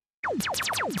I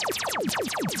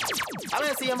want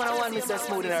to see him and I want Mr.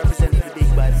 Smooth and represent the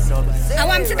big bad sub. I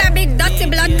want to see that big dirty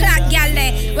blood clot gal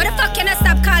there. What the fuck can I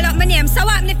stop call up my name? So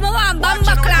what if I want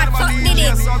bumper clot? Fuck did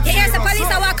it. You hear the police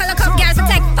I walk a look up girls to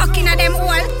take fucking of them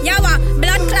all. You want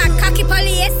blood clot cocky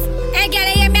police? Hey girl,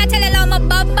 you hear me I tell you I'm a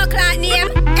bumper clot name.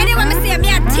 Anyone me see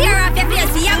me I tear off your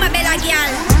face. You my bella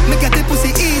girl. Me get the pussy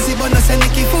easy but no say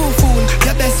Nicky fool.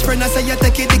 Your best friend I say you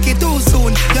take it dicky too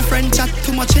soon. Your friend chat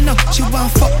too much you know. She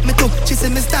want fuck me too. She say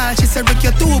me style. She say Rick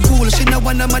you too cool. She no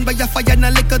want a man but you fire and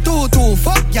a liquor too.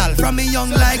 Fuck y'all from me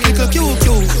young like little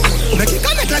QQ. Make it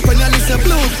connect like when you listen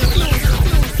blue.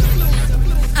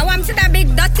 I want to that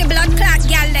big dirty blood clot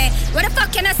gal there. What the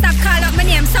fuck can I stop call up my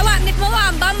name? So what if I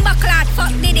want bumper clot?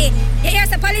 Fuck did it. You hear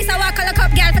the police I walk a look up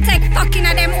girl for take fucking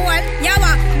of them all. You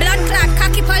want blood clot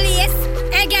cocky police?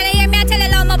 Hey girl, you hear me I tell you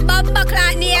I'm a bumper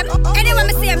clot name. Anyone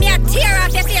me see me I tear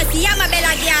off your face. You my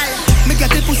bella girl. Me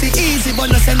get the pussy easy but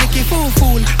no say Nicky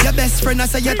fool. Your best friend I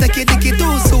say you take it dicky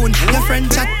too soon. Your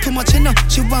friend chat too much you know.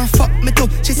 She want fuck me too.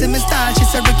 She say me style. She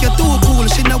say Rick you too cool.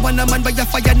 She no want a man but you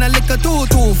fire and a liquor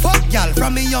too. Fuck y'all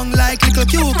from me young like little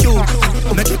QQ.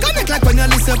 Make it connect like when you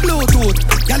listen Bluetooth.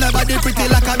 Y'all body pretty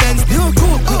like a Benz new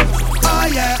coupe. Oh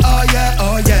yeah, oh yeah,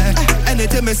 oh yeah.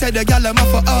 Anything me say the y'all am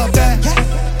for up there.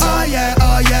 Oh yeah,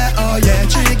 oh yeah, oh yeah.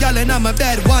 3 y'all in my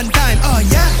bed one time. Oh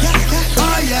yeah,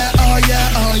 oh yeah, oh yeah,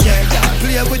 oh yeah.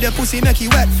 Play with the pussy make it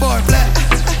wet for play.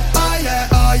 Oh yeah,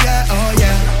 oh yeah, oh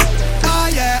yeah. Oh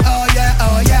yeah, oh yeah,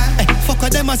 oh yeah. Fuck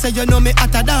with them I say you know me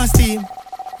at a dance team.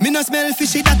 Me no smell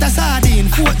fishy that a sardine.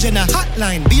 Fort Jenna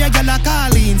hotline, be a gal a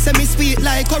calling. Say me sweet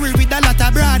like curry with a lot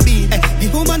of broad bean. The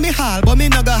woman me haul, but me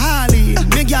no go hardly.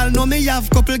 Me gal know me have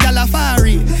couple gal a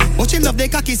fari. But she love the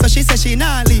cocky so she say she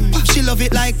nah leave. She love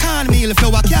it like cornmeal,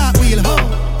 flour cartwheel.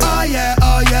 Oh yeah,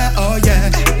 oh yeah, oh yeah.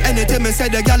 Anything me say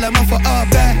the gal I'm for up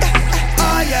there.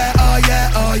 Oh yeah, oh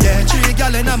yeah, oh yeah. 3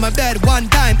 gal in my bed one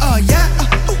time. Oh yeah,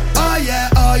 oh yeah,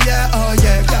 oh yeah, oh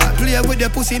yeah. Play with the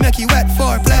pussy make it wet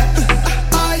for play.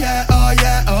 Oh yeah, oh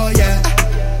yeah, oh yeah.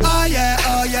 Oh yeah,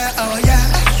 oh yeah, oh yeah.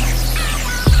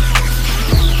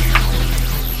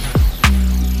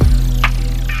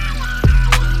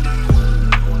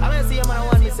 I want to see him and I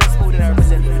want Mr. Smooth and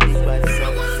represent the big bad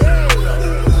sub.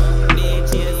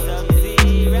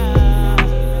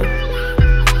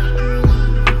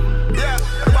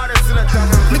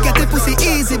 Me get the pussy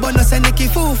easy but no say Nicky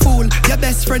fool. Your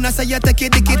best friend I say you take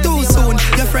it dicky too soon.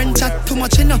 Your friend chat too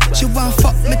much you know. She want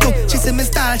fuck me too. She say me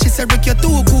style. She say Rick you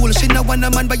too cool. She no want a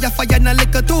man but you fire and a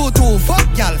liquor too. Fuck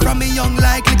y'all from me young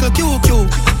like little QQ.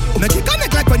 Make it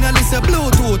connect like when you listen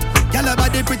Bluetooth. Y'all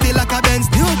body pretty like a Benz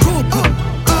new coupe.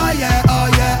 Oh yeah, oh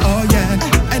yeah, oh yeah.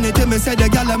 Anything me say the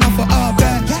y'all am for up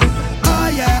there. Oh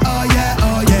yeah, oh yeah,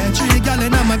 oh yeah. 3 y'all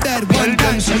in my bed one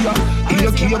time.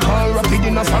 You keep all rapid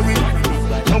in a furry.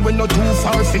 Now we're not too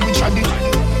far from each other.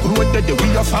 Road that the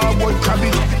way of forward crab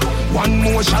it. One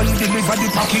motion deliver the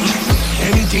package.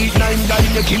 Empty 9 guy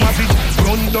make him have it.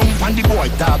 Run down on the boy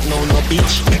talk now no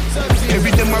bitch.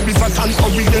 Every them a river and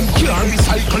hurry them can't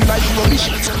recycle like rubbish.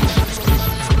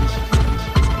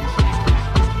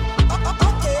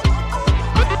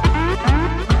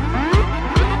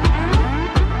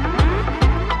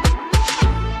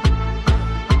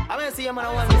 I want to see him and I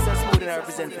want Mr. Smooth and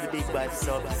represent the big bad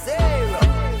sub.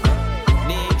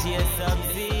 DJ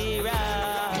Sub-Zero.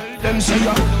 Them say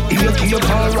you keep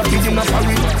all rapid in a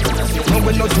furry. Now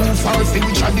we're not too far from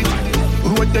each other.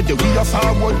 Road that the way of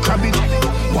forward crab it.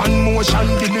 One motion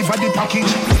deliver the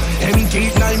package.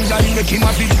 Empty 9 guy make him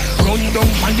have it. Run down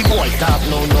on the boy talk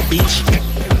now no bitch.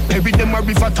 Every them a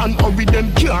river and hurry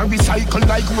them can't recycle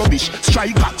like rubbish.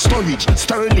 Striker, storage,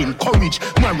 sterling, courage,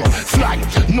 marrow, fly,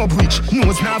 no bridge,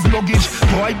 nose nav luggage.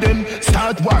 Boy them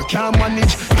start work can't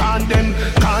manage. Can them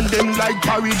like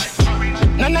porridge.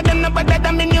 None of them no better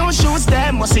than me new shoes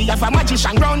them. Must see if a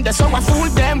magician round there so I fool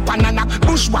them. Banana,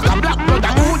 bushwhacker, black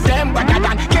brother, who them better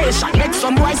than Keisha. Make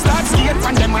some boys start skate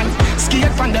from them man.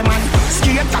 Skate from them man.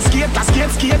 Skate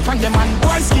from them man.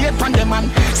 Boy skate from them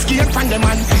man. Skate from them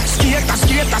man. Skate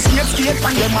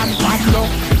from them man. Pablo.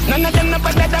 None of them no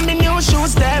better than me new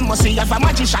shoes them. Must see if a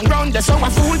magician round there so I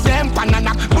fool them.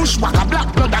 Banana, bushwhacker,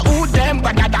 black brother, who them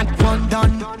better than. Fun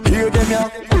done. Hear them yeah.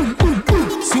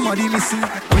 Somebody listen.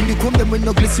 When they come them when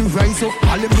no glisten rise up.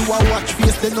 All them do a watch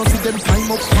face, they no see them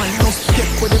climb up, fine up. Get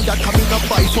with them that coming up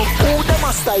bite up. Who them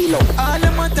a style up? All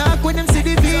them attack when them see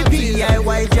the VP.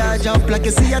 DIY charge up like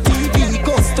you see a TV.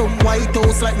 Custom White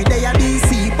House like me they a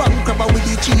DC. Bank rubber with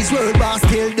the cheese, world boss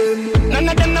tell them. None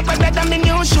of them no better than me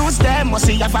new shoes them. Must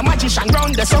see if a magician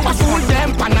round there so I fool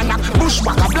them. Banana,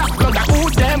 bushwhacker, black brother, who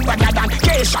them better than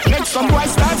station. Make some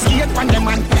boys start skate from the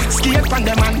man. Skate from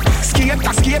the man. Skate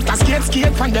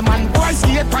from the man. Boy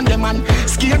skate from the man.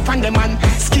 Skate from the man.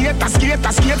 Skate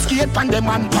from the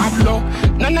man. Pablo.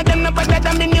 None of them no better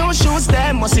than me new shoes.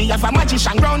 Them must see if a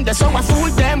magician round there, so I fool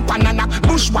them. Banana,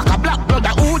 bushwhacker, black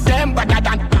brother, who them better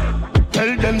than?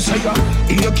 Tell them say ya,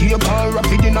 here car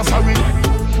rapid in a furry.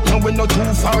 Now we not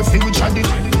too far fi we chat it.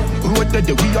 Road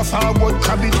the we a forward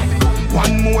crab it.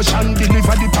 One motion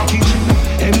deliver the package.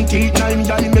 Empty 9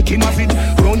 guy make him have it.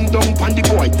 Run down pan the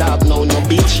boy dog now no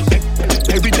bitch.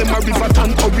 Bury them a river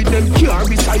and hurry them. Can't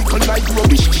recycle like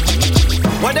rubbish.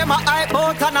 When them a hype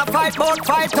out and a fight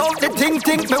out the think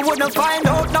me wouldn't find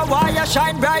out. Now why you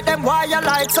shine bright, them why you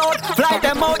lights out. Fly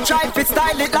them out, try to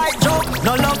style it like joke.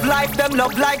 No love life, them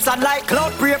love likes and like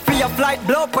cloud. Pray for your flight,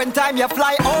 blow up when time you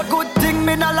fly out. Good thing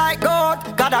me not like God,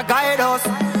 gotta guide us.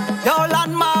 Yo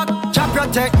landmark, Jah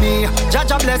protect me,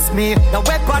 Jah bless me. The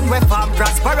weapon we farm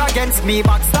prosper against me.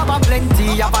 Backstabber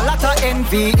plenty, have a lot of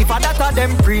envy. If a lot of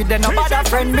them free, then nobody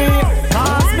friend me.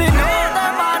 Cause me know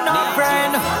them are no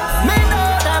friend. Me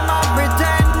know them are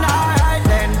pretend. Alright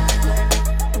then.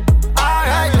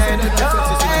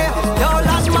 Yo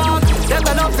landmark, them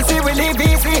the love to see we live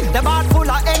easy. Them heart full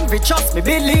of envy, trust me,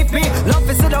 believe me. Love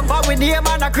to sit down but we name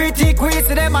and a critique. We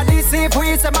see them a deceive,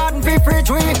 we see man fi free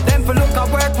tweet. Them for look at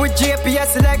work with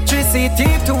JPS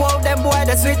electricity. To all them boy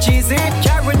they switch easy.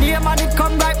 Carry name and it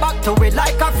come right back to it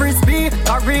like a frisbee.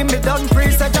 Carry me done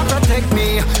free, so Jah protect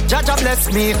me, Jah bless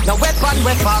me. The weapon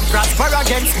we farm prosper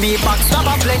against me.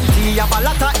 Backstabber plenty, have a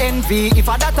lot of envy. If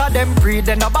a lot of them free,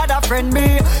 then nobody friend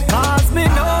me. Cause me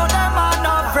know them are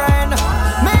no friend.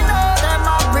 Me know them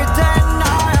are pretend.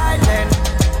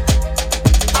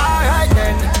 Alright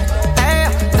then. Hey,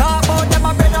 talk about them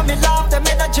a brother, me laugh. Them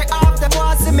energy off, them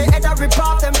want see me head a rip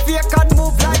off. Them fake and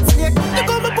move like snake. They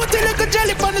come and put a little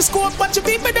jelly on the scope. But you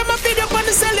people them a video on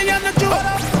the celly and the joke.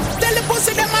 Tell the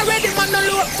pussy them already man no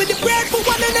look. For the bread for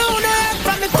one and only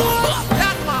from the top.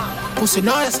 Pussy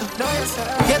know yourself.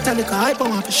 Get a little hype, I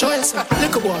want to show yourself.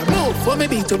 Little boy, move for me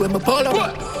beat to when me pull up.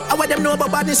 I what them know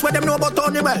about badness, what them know about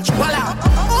Tony Welch. Voila.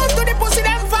 On to the pussy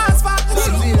them fast.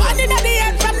 One in the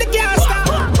head from the gas stop.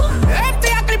 Empty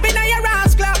a clip in your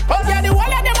ass club. Yeah, the whole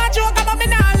of them a joke about me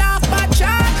now laugh, but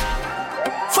chat.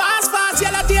 Fast,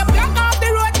 yellow tape, block off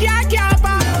the road, can't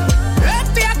back.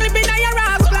 Empty a clip in your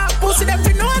ass club. Pussy them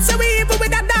to know so we evil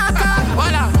with a darker.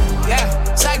 Voila, yeah.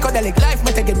 Psychedelic life,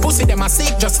 me take it pussy, them a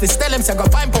seek justice. Tell them say go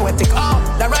find poetic. Oh,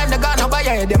 the rhyme they gonna buy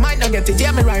ya, they might not get it.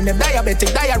 Yeah, me rhyme them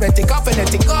diabetic, diuretic,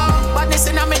 phonetic. Oh, but this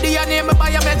in a me DNA, me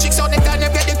biometrics. So they time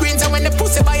them get the greens and when the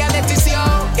pussy violate is yo.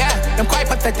 Yeah, I'm quite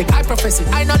pathetic, I profess it.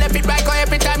 I know left it right, cause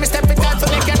every time I step it out, so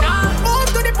they can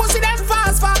move to the pussy, them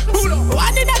fast.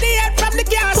 One in the head from the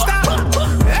gas stop.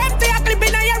 Empty a clip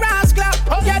in your ass club.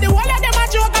 Yeah, the whole of them a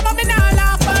joke about me now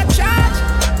laugh, but charge.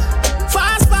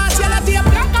 Fast, yellow tape,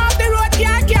 block off the road,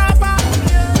 can't back.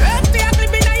 Empty a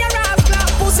clip in your ass club.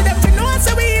 Pussy them to know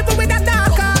so we evil with a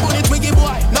darker. Pull it wiggy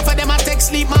boy, enough of them a take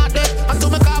sleep mad dead. Until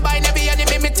me call by every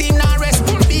enemy, me team now rest.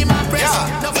 Pull be my press.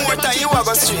 Yeah, more time you a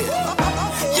go straight.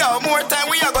 Yo, more time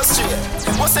we a go straight.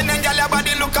 What's the name, girl, your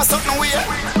body look a something weird.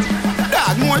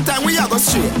 Dad, more time we a go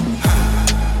straight.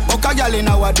 Oka girl in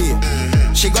our day.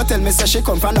 She go tell me say she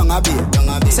come from down a bay.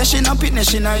 Say she no pitness,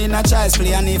 she no in a child's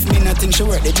play. And if me no think she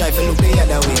work, they drive and look the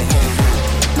other way.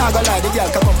 Now go lie, the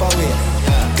girl come up away.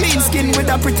 Clean skin with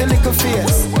a pretty little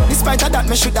face. Despite of that,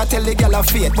 me shoulda tell the girl a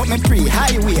fate. But me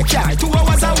pre-highway, car 2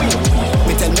 hours away.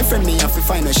 Me tell me friend me have to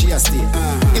find where she a stay.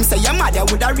 Him say your mother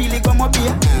woulda really go my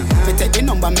beer. Me take the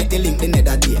number, make the link the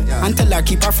nether day. And tell her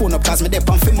keep her phone up, cause me dep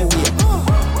on fi my way.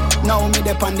 Now me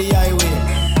dep on the highway.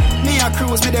 Me a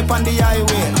cruise, me dep on the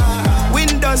highway.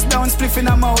 Windows down, spliff in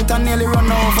a mouth and nearly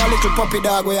run over. Little puppy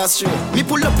dog way astray. Me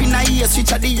pull up in a ear,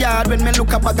 switch at the yard. When me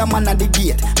look up at the man at the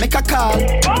gate, make a call.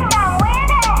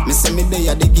 Me say me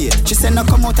there at the gate. She say no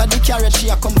come out of the carriage, she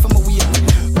a come from a way.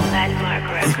 Landmark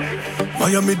Records.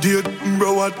 Miami date,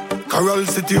 Broward, Coral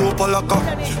City, Opalaka,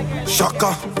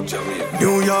 Shaka,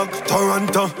 New York,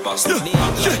 Toronto.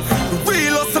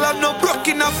 Real hustle and no broke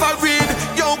in a foreign.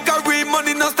 Yo, carry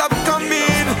money, no stop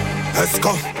coming. Let's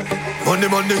go. Money.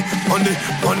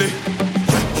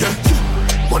 Yeah.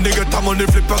 Money get the money,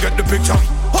 flip, I get the picture.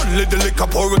 Only the liquor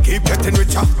pour, we keep getting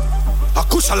richer. A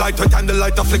cushion light with and the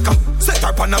light a flicker. Set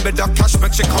her on a bed of cash,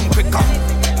 make she come quicker.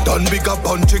 Done bigger,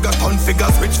 bun trigger, ton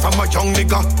figures, rich from a young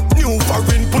nigga. New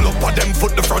foreign, pull up on them,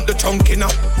 foot the front, the trunk in ya.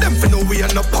 Them for know we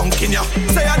ain't no punk in ya.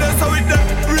 Say I dance with them,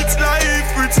 rich life.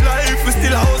 We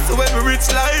still house when we rich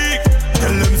like.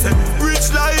 Tell them say, rich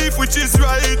life, which is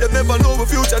right. They never know the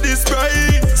future this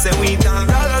bright. Say we down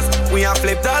dollars, we a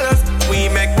flip dollars. We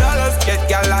make dollars, get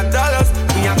gal at dollars.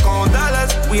 We a count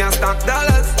dollars, we a stand talk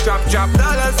dollars. Drop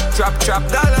dollars. Drop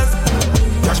dollars.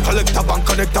 Cash collector, bank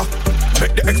connector.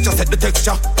 Make the extra, set the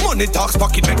texture. Money talks,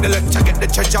 pocket, make the lecture, get the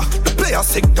treasure. The player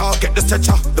sick dog, get the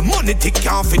stretcher. The money tick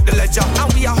can't fit the ledger.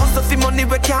 And we are hustle for money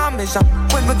we can't measure.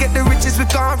 When we get the riches, we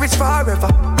can't reach forever.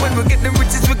 When we get the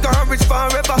riches, we can't reach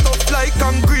forever. Tough like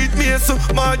concrete, me so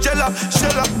Margella,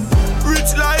 Shella.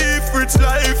 Rich life,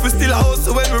 we still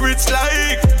hustle when we rich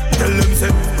like. Tell them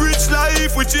say, rich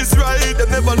life, which is right. They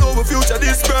never know the future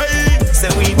this bright. Say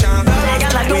we can't.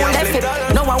 Girl, I don't left it.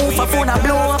 No one who for phone, I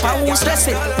blow up, and who stress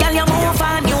it. Girl, you move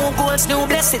on, new goals, new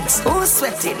blessings. Who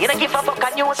sweat it? You don't give a fuck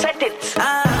and you set it.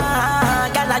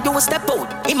 Girl, I you step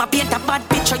out. In my paint a bad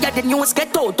picture, yeah, the news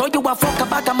get out. Or you a fuck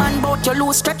about a man, but you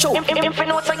lose stretch out. If you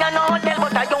know, so you know, tell,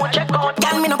 but I don't check out.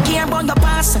 Girl, me no care about your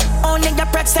past, only your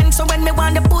present. So when me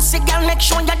want the pussy, girl, make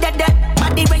sure you're dead.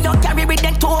 Body when you carry with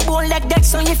them two bone like that.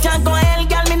 So if you go hell,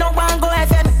 girl, me no want go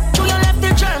heaven. True, you left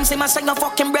the germs, him a say you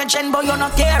fucking brethren, but you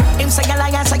not care. Him say you lie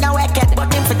and say you wicked,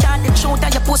 but him for that the truth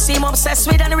and your pussy him obsessed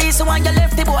with. And the reason why you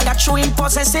left the boy that true him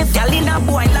possessive. Girl in a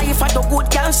boy life I do good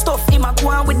girl stuff. Him a go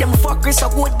on with them fuckers so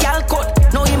good girl cut.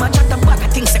 Now him a chat about the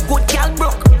things a good girl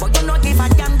broke, but you not give a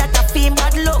damn that a fame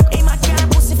bad luck. Him a care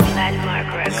pussy for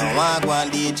Landmark Records. Yo, I go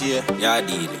and DJ. Yeah,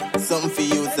 deal. Something for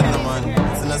you, son of man.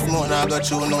 So no smoke now go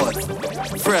through notes.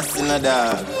 Fresh in the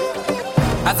dog.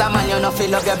 as a man, you no feel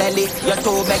love your belly. You're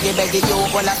too beggy,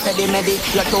 you wanna steady medi.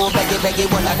 You're too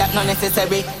beggy, wanna that not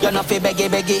necessary. You no feel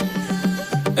beggy.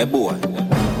 Hey boy.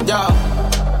 Yo,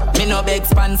 me no big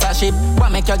sponsorship.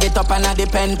 What make you get up and a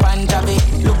depend on Javi?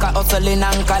 Look at hustling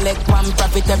and collect one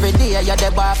profit every day. You're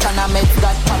the boss and I make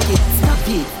that pocket. Stop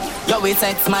it. You with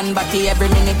sex man body every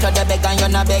minute you're the beg and you're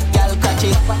not beg girl catch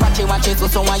it. Watch it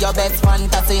so on your best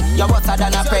fantasy. You're hotter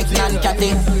than a pregnant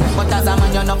catty. But as a man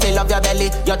you no feel love your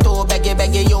belly. You're too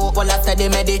beggy, you all a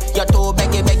steady medi. You're too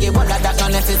beggy, all of that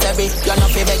not necessary. You're not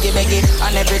feel beggy,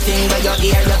 and everything where you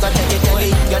hear you go take it heavy.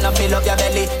 You're not feel love your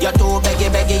belly. You're too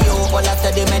beggy, you all a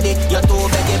steady medi. You're too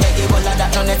beggy, all of that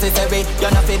not necessary.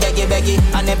 You're not feel beggy,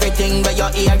 and everything where you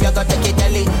hear you go take it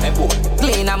heavy.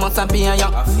 Clean I must be on you.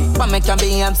 But make you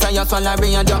be hamster. You swallow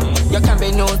rain, you can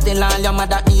be no still all your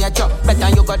mother ear you. Better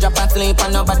you go drop and sleep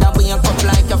and nobody wake up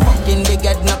like you fucking big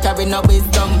head, no carry no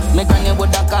wisdom. Me granny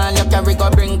woulda call you carry go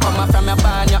bring come from your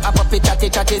barn. You have a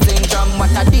chatty syndrome.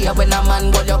 What a day when a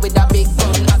man go you with a big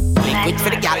gun. Liquid for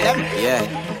the gal them.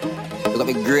 Yeah. You got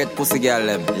be great pussy gal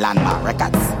them. Landmark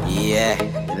Records. Yeah.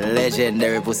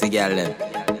 Legendary pussy gal them.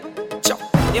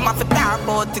 You must talk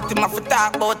about it, you must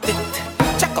talk about it.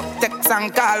 Check up text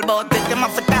and call about it. You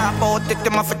must talk about it,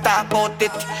 you must talk about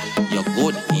it. You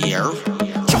good here?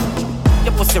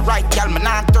 Your pussy right, girl, me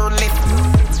not turn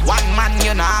left. One man,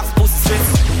 you know have pussy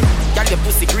stress. Girl, your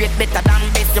pussy great, better than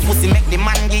best. Your pussy make the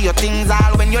man give you things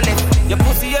all when you left. Your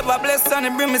pussy ever blessed and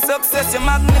it bring me success. Your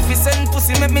magnificent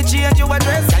pussy make me change your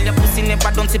address. Girl, your pussy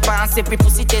never done sip and separate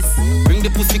pussy test. Bring the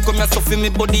pussy come here so feel me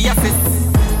body assess.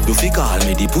 You fi call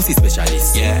me the pussy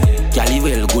specialist. Yeah. Cali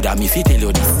well good at me fi tell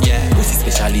you this. Yeah. Pussy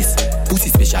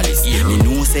specialist. Yeah. Me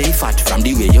know say fat from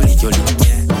the way you lick. Yeah.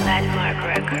 Landmark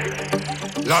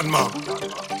Records. Landmark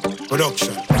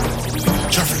Production.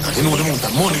 Traffic, you know the amount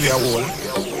of money we are all.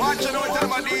 Watching out tell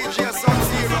my DJ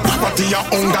Sub-Zero. Party a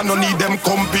hunger, no need them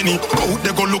company. Out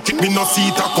they go look at me, no see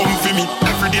it a come for me.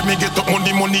 Every day me get up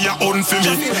money a own for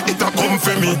me. It a come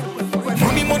for me.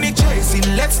 Money chasing,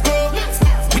 let's go.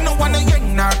 We no wanna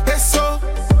yen nor peso.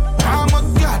 I'm a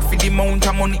god for the amount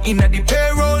of money in the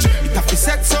payroll. It have to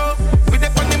set so. With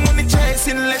the money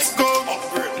chasing, let's go.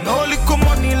 No little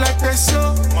money like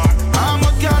peso. I'm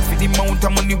a god for the amount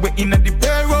of money we in the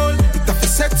payroll. It have to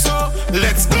set so.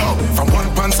 Let's go. From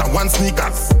one pants and one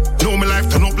sneakers. Know me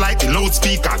life turn up like the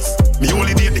loudspeakers. Me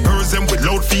only date the girls them with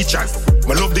loud features.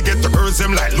 My love to get the girls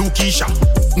them like Lukisha.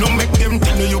 No make them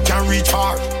tell you can reach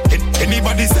far.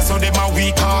 Anybody say so them a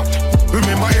weak heart.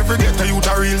 Remember every day to you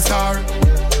a real star.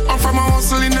 I'm from a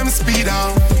hustle in them speed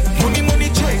out. Money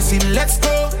chasing, let's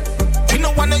go. We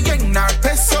no wanna yen nor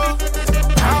peso.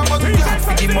 I'm a god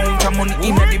for the amount of money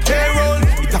in the payroll.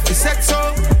 It have to set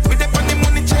so. With the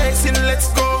money chasing,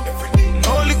 let's go.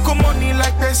 No little money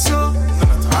like peso.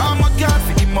 I'm a god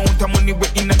for the amount of money we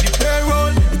in the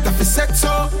payroll. It have to set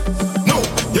so. No,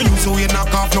 you use who you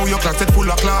knock off, now your class it full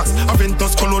of class.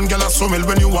 Aventus Cologne, girl a swimmer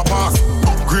when you a pass.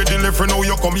 Upgrade delivery, now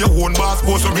you come your own boss.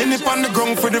 Post some many on the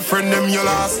ground for the friend them you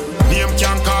lost. Name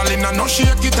can't call in and no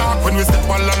shake it off. When we step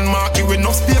on landmark, you with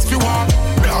no space we walk.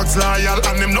 Dogs loyal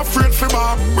and them no afraid for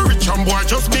bar. We rich and boy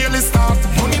just barely start.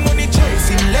 Money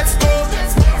chasing, let's go.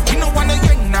 We no wanna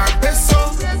yen nor peso.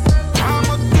 I'm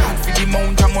a god for the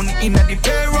amount of money in the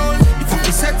payroll. It have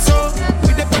to set so.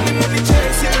 With the money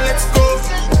chasing, let's go.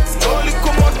 No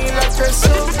little money like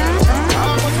peso.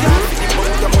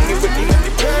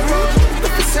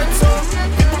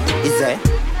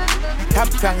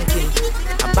 top ranking.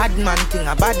 A bad man thing,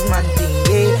 yeah.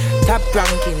 Top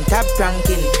ranking,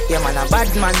 yeah man, a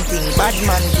bad man thing,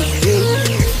 yeah.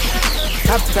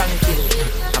 Top ranking,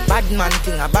 a bad man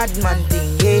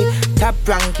thing, yeah. Top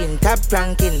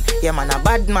ranking, yeah man, a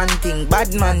bad man thing,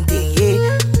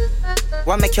 yeah.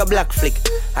 What make your black flick?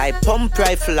 I pump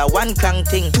rifle a one crank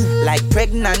thing. Like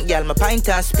pregnant girl, my pint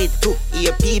and spit.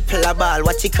 Hear people a ball,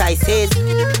 what you cry says.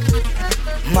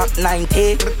 Mach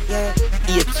 90,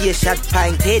 AK shot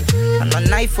pinted. And a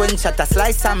knife when shot a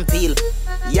slice and peel.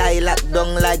 Yeah, I lock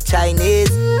down like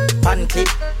Chinese. Pan clip,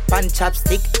 pan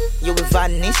chopstick. You will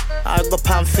vanish, I'll go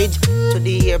pan fridge to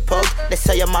the airport. They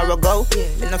say you're marrow go,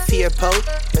 me no fear po.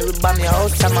 Me will bomb your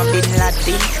house, I'm a Bin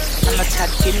Laden. I'm a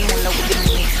chatting, when I with the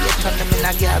mini plate. Turn them in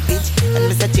a garbage, and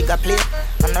me say jigga play.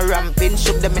 I'm a ramping,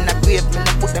 shoot them in a grave. Me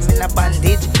no put them in a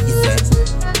bandage. He said,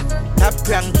 top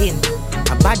ranking.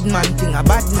 A bad man thing, yeah.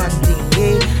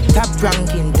 Top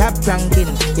ranking,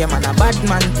 yeah man, a bad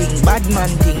man thing,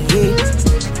 yeah.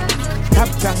 Top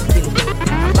ranking,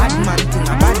 a bad man thing,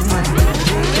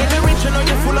 When you rich, you know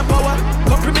you're full of power.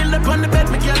 Couple mil up on the bed,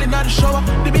 me girl in the shower.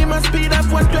 The beam and speed up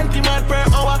 120 miles per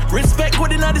hour. Respect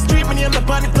good in the street, me name the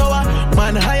pan the tower.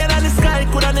 Man higher than the sky,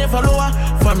 coulda never lower.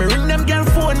 For me ring them girl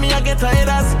phone, me I get a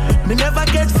headers. Me never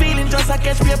get feeling, just I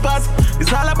catch papers.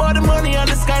 It's all about the money and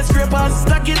the skyscrapers.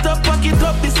 Stack it up,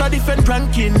 this a different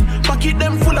ranking. Pocket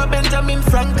them full of Benjamin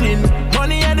Franklin.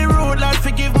 Money at the road, Lord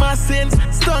forgive my sins.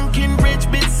 Stunking rich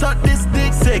bitch, suck this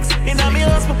dick sex. In a me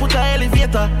house, me put a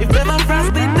elevator. If them and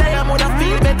frost did there, I woulda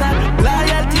feel better.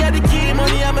 Loyalty are the key,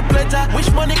 money are my pleasure. Wish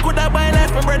money coulda buy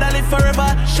life, my brother live forever.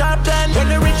 Sharp done,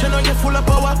 when you rich, you know you're full of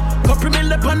power. Couple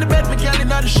mil up on the bed, me girl in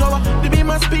the shower. The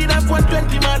beam and speed up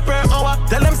 120 miles per hour.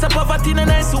 Tell them stop poverty no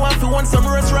nice, so I feel want some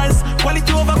Rolls Royce.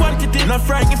 Quality over quantity, not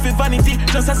frightened if it vanity.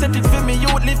 Just accept it for me,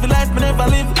 you would live the life me never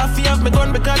live. I feel have me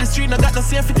gun because the street no got no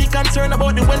safety. Concern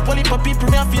about the wealth, poly for people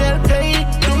me I feel. Hey,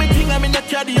 do me thing, I'm in the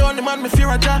car, the only man me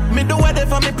fear a job. Me do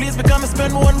whatever me please because me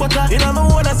spend my own butter. In my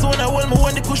own zone, I hold my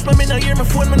own, the push me not hear my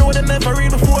phone, me know they never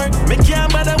read before. Me can't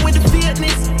bother with the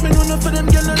fakeness. Me know enough of them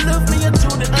girl no love me and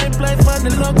through the hype life and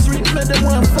the luxury. Me them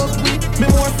want fuck me. Me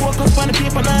more focus on the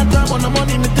paper, not talk on the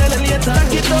money, me tell her later.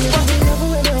 Back it up,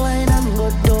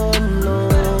 don't know.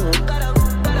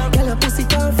 Girl, your pussy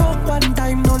can't fuck one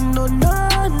time, no.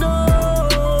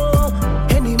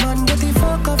 Any man get the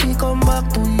fuck off, he come back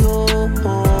to you.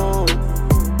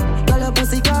 Girl, your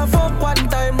pussy can't fuck one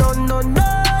time, no.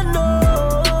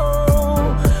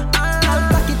 I'll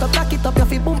back it up, your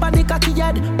feet boom on the cocky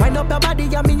head. Wind up your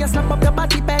body, I mean you slap up your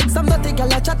body peg. Some dirty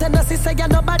girl a chat and a sister, you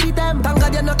nobody them. Thank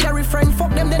God you no carry friend,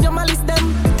 fuck them, then you malice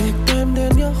them. Take them,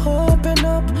 then you open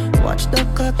up. Watch the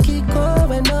cocky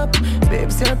going up.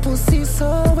 Babes, your pussy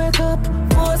so wet up.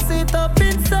 Force it up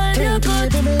inside your gut.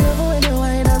 Baby, me love when you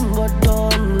wine and go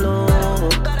down low.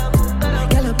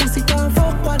 Girl, your pussy can't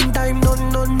fuck one time, no.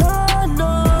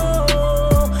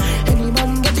 Any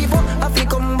man get it fuck, I feel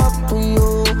come back to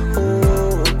you.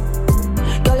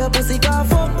 Girl, your pussy can't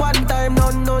fuck one time, no.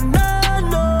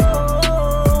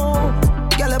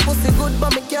 Girl, your pussy good,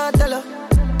 but me can't tell her.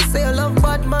 Say you love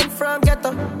bad man from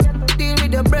ghetto.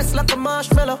 Your breast like a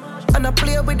marshmallow. And I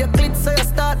play with your clit so you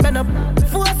start bend up.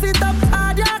 Force it up,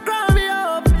 hard you cry me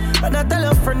up. And I tell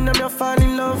your friend them you fall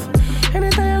in love.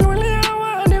 Anytime you lonely I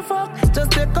want to fuck.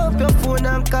 Just pick up your phone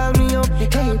and call me up.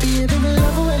 Hey baby, me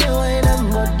love when you wine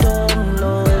and go down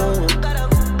low.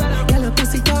 Girl, your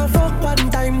pussy can't fuck one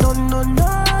time, no.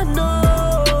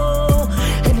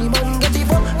 Any man get it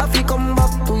fuck, I feel come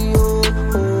back to you.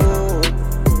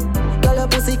 Girl, your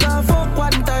pussy can't fuck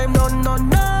one time, no.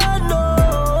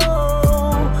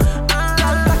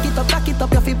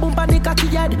 Up your feet, boom, on the cocky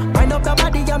head. Wind up your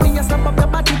body, I mean you slap up your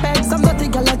body bed. Some dirty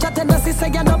girl a chat and a sister,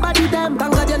 you nobody them.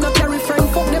 Thank God you no carry friend,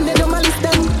 fuck them, they don't malice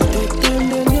them. Take them,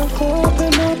 then you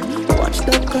open up. Watch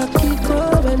the cocky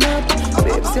going up.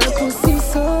 Babes, your pussy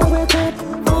so wet up.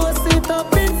 Force it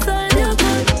up inside your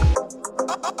gut.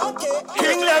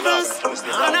 King levels,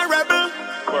 and a rebel.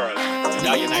 World,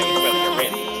 now you're well, you're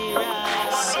ready.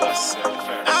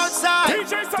 Outside,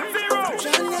 DJ Sub-Zero.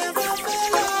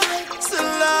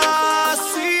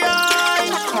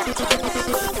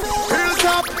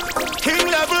 King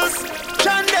levels,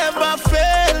 can never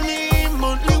fail me.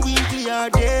 Monthly, weekly, or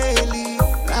daily.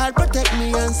 God protect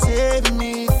me and save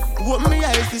me. Open me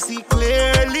eyes to see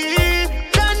clearly.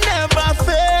 Can never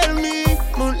fail me.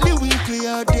 Monthly, weekly,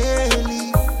 or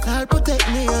daily. God protect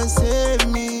me and save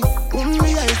me. Open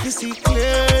me eyes to see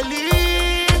clearly.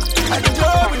 At the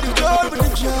door with the joy.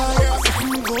 If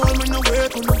you go, I'm in the way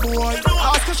from the boy.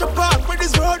 Ask us your back with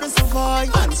this road and survive.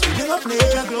 And speaking of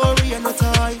nature, glory and a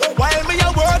tie. While me I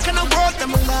work and I work,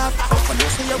 them a laugh. I know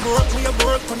say you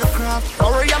work on the craft.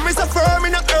 Worry, I'm so firm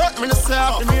in the earth, me no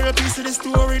soft. The mirror piece of the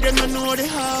story, them I know the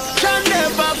heart. Can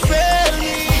never fail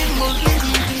me, monthly,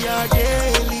 weekly or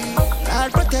daily.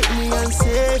 God protect me and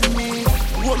save me.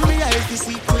 Open me eyes to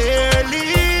see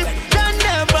clearly. Can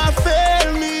never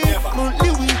fail me,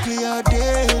 monthly, weekly or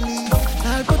daily.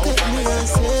 God protect me and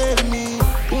save me.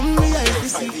 Open me eyes to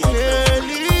see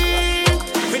clearly.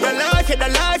 With the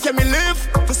life, yeah, me live.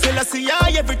 For still I see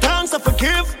I every time so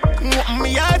forgive. Open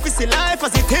me eyes to see life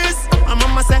as it is. And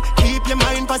mama say, keep your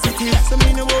mind positive. So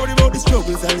me no worry about the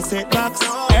struggles and the setbacks.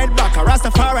 Head back, a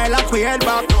Rastafari lock we head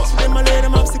back. So them a lay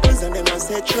them obstacles and them a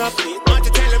set trap. Want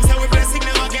to tell them so we blessing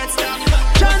never get stopped.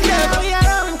 John Depp, we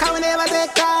around, come we never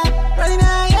take time. Running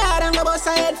our yard and go bust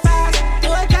our head fast. Do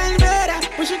a kind brother,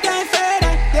 push it kind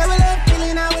further. Yeah, we love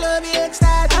killing, I will love you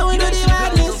extras. And we do the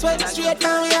madness, sweat straight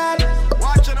from we yard.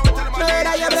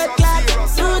 Murder your blood clot.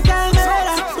 Do a kind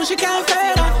murder, push it kind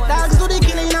further. Dogs do the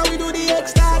killing, now we do the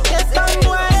extra. Get on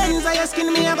boy ends, I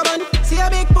skin me have a bun. See a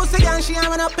big pussy girl, she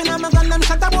having up in a gun. Them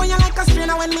shut up boy, you like a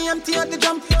strainer when me empty out the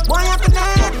drum. Boy, you can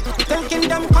dead. Tell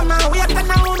kingdom come and wait and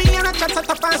now me and a chat set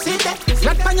up and sit there.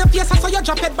 Flat on your face, so you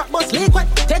drop it back, bust liquid.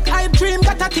 Take hype dream,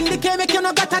 got a thing, the K make you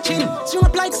no got a chin. Stream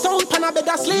up like sound, pan a bed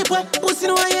a sleep with. Pussy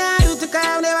no you do to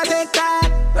come, never take that.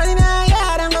 Running a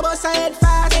yard and go bust a head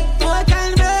fast. Do a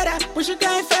kind brother, push it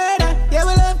kind further. Yeah,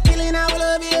 we love killing, I will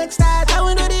love you extra. I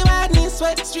will do the madness,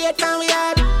 sweat straight from we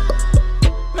yard.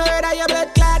 Murder your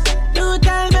blood clot. Do a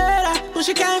kind murder, push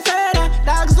it kind further.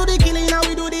 Dogs do the killing, now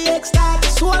we do the extra.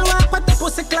 Soul walk with the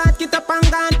pussy clot, get up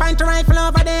and gone. Point to rifle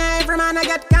over there, every man I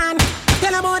get can.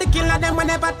 Tell about the killer, them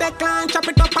whenever they clan. Chop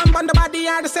it up and burn the body,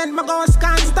 or the send my ghost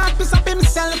can. Start piss up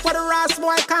himself for the Ross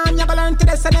boy can. You gotta learn to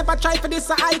this, I never try for this,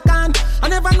 I can. I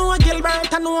never know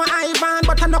Gilbert, I know Ivan.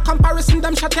 But I know comparison,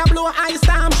 them shut your blow ice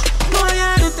stamp. No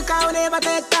yard, if the cow never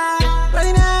take that.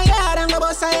 Running a yard and go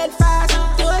bust a head fast.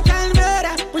 Do a kind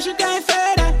murder, push it kind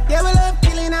further. Yeah, we love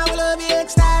killing, I will love you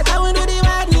extra. I will do the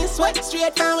madness, sweat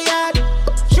straight from we yard.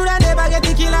 Should I never get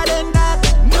the killer then that?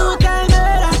 Do a kind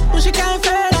murder, push it kind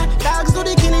further. Dogs do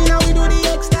the killing, now we do the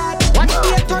extra. Watch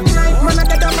the 8 on night, man, I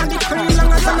get down on the cream.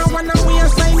 Long as I know one and we are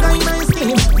sign going my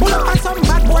skin. Pull up on some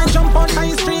bad boy, jump out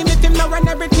my stream. If him now run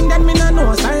everything, then me no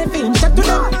know. Sorry for him, step to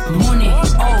them. Money,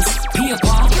 house, paper.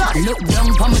 Look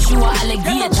down for me, shoe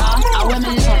alligator. I wear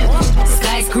me live,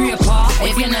 skyscraper.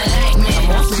 If you not like me, I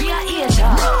must be a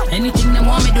hater. Anything they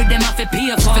want me do, them have to pay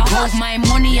for. To count my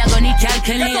money, I gonna need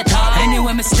calculator.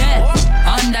 Anyway, me step,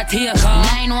 undertaker.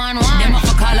 911, them have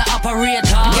to call a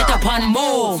operator. Get up and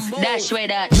move, dash way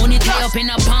that. Money tie up in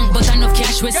a punk, but enough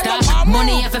cash with stock.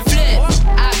 Money have to flip,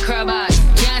 acrobat.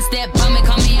 Can't step on me,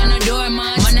 come me on the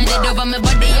doormat. Man, I did over my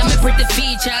body and my pretty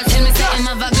features. Tell me something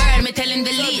of a girl, me tell him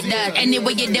delete that.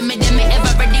 Anyway, you them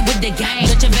ever ready with the gang.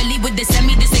 Touch your belly with the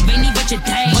semi, this like Vinny, but your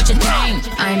time, what your time.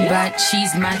 I'm bad,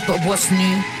 she's mad, but what's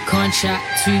new? Contract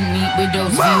to meet with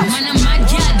those views. Man, I'm mad,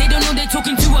 yeah, they don't know they're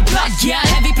talking to a bad, yeah.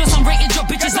 Heavy plus I'm rated, drop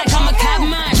bitches like I'm a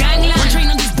cabman. Gangland, one train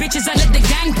on these bitches, I let the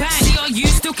gang bang. See all you,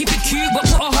 still keep it cute, but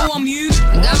put a hoe on mute.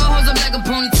 Got my hoes up like a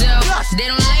ponytail. They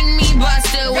don't like me, but I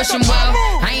still wish them well.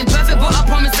 I ain't perfect, but I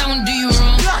promise I won't do you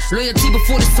wrong. Loyalty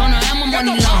before the sun, I am a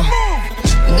money long.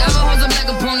 Got my hoes up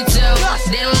like a ponytail.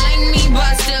 They don't like me, but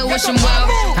I still wish them well.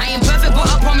 I ain't perfect, but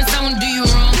I promise I won't do you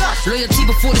wrong. Loyalty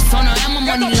before the sun, I am a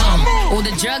money long. All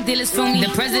the drug dealers feel me,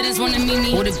 the presidents wanna meet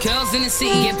me. All the girls in the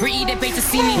city get pretty, they pay to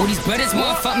see me. All these brothers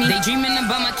wanna fuck me, they dreaming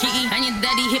about my kitty. And your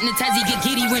daddy hypnotized, he get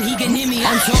giddy when he get near me.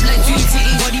 I'm top like two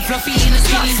titties, body fluffy in the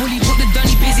skinny. Fully put the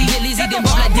dunny busy, get Lizzie, then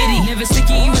bob like Diddy. Never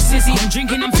sticky, you a sissy. I'm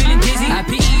drinking, I'm feeling dizzy. I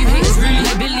pity you haters, really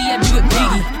like Billy, I do it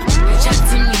piggy. Chat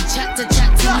to me, chat to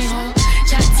me, ho.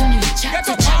 Chat to me, chat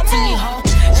to me, ho.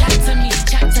 Chat to me,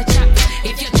 chat to chat.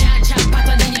 If you can't chat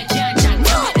better, then you can't chat to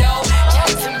me, though. Chat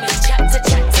to me, chat to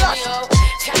me, ho.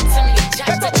 Chat to me,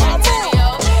 chat to me, ho.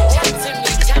 Chat to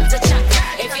me, chat to chat.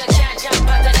 If you can't chat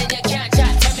better, then you can't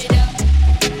chat to me, though.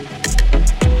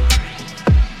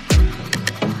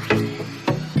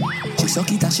 She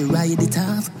suck it and she ride it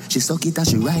off. She suck it and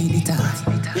she ride it off.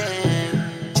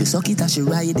 She suck it and she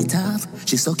ride it off.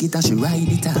 She suck it and she ride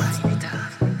it off.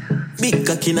 Big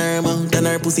cock in her mouth and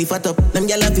her pussy fat up. Them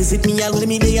gyal a visit me all with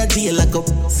me they a jail lock up.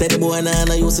 Say the boy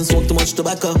nah used to smoke too much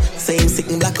tobacco. Say him sick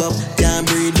and black up, can't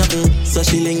breathe nothing. So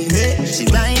she link hey. She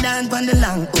ride on the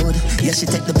long hood, yeah she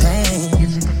take the pain.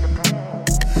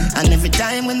 And every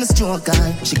time when the stroke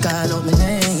on, she call out my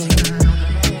name.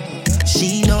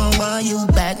 She don't want you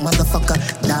back, motherfucker.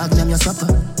 Dog them your supper.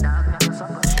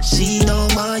 She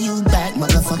don't want you back,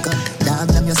 motherfucker. Dog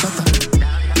them your supper.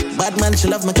 Bad man, she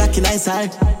love my cocky nice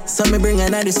hard. So me bring her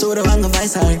to the store and go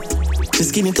vice her. She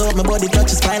skin it up, my body touch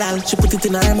spinal. She put it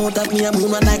in her mouth, at me a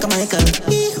moon one like a Michael.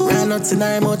 Ran nuts in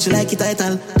her mouth, she like it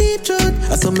title. Deep throat,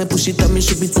 I saw me push it on me,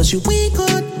 she beat so she weak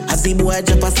out. I see boy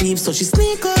drop asleep, so she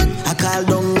sneak out. I call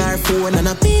down her phone and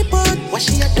a peep out. What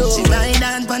she a do? She ride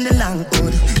on the long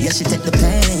hood, yeah she take the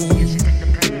pain.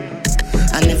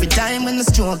 And every time when the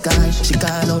stroke on, she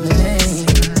call out the name.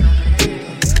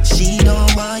 She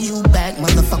don't want you back,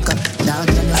 motherfucker. Down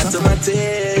in the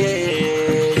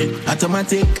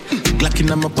Automatic. Glock in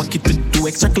my pocket with 2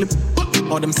 extra clip.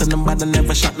 All them send them bad and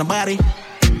never shot nobody.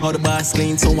 All the bars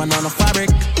clean, so one on a fabric.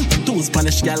 2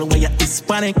 Spanish gal where you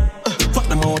Hispanic. Fuck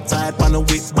them outside, pan a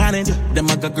whip bonnet. Them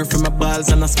I got girl from my balls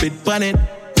and I spit on it.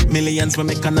 Millions for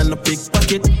me can on a big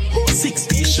pocket. 6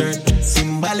 t-shirt,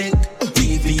 symbolic.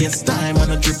 VVS time on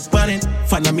a drip on it.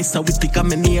 Fan of Mr. Whippy, come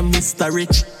my name Mr.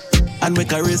 Rich. And we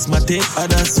charismatic,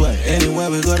 that's why.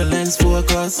 Anywhere we go, the lens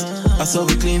focus. I saw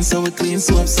we clean, so up,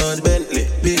 so the Bentley.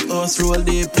 Big house, roll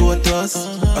deep, us.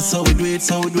 I saw we do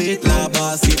it, la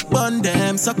boss. It bun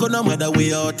them, so no matter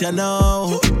we out, you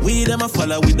know. We them a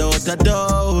follow without a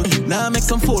doubt. Now make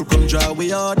some fool come draw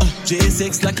we out.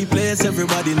 J6 lucky place,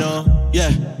 everybody know.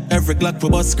 Yeah, every Glock for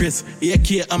boss Chris.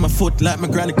 AK on my foot like my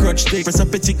granny crutch stick. Press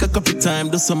up a tick a couple time,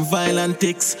 do some violent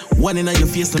ticks. One in your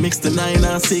face to mix the 9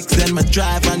 and 6. Then my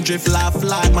drive and drift. Laugh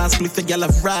like my split the gyal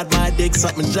have ride my dick,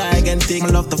 something gigantic. I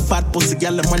love the fat pussy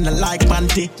gyal them when I like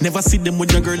panty. Never see them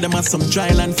with your girl, them as some dry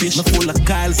land fish. Me full of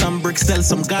Kyles and bricks, tell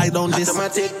some guy down this.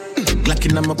 Automatic. Glock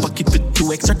in my pocket with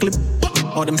 2 extra clip.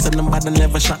 All them send them bad and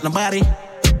never shot nobody.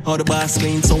 All the bars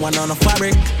clean, so one on a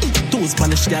fabric. 2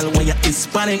 Spanish gal when you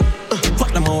Hispanic.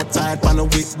 Fuck them outside, pan a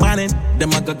whip bonnet.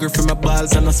 Them I got girl from my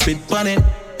balls and I spit on it.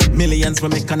 Millions for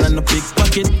me can on a big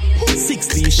pocket. 6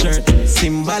 t-shirt,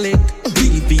 symbolic.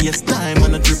 VVS time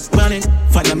on a drip on it.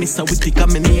 Follow Mr. Witty,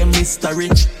 come in here, Mr.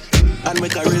 Rich. And we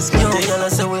charismatic. Yo, girl, I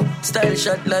say we style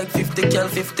shot like 50 cal,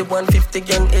 51, 50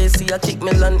 gang AC. I kick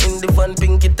me land in the van,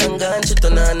 pinky tanga, and she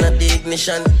turn on at the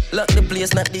ignition. Lock the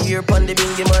place, not the ear pon the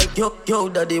bingy man. Yo,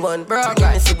 daddy one. Bro,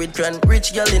 guys, see with trend.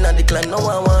 Rich girl in the clan, no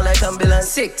one want like ambulance.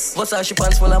 6. Versace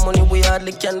pants full of money, we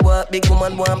hardly can walk. Big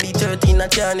woman want be 13, I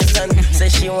can't stand. Say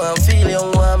she want feel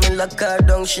young, want me lock her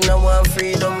down, she no want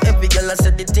freedom. Every girl I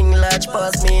said the thing large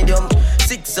past medium.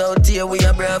 6 out here, we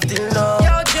are brave till now.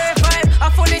 Yo, J5, I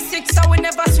fully 6, so we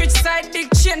never switch side. Big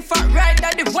chain, fat ride,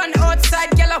 that the one outside.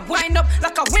 Girl, I wind up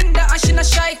like a window, and she no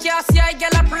shy, can't see I.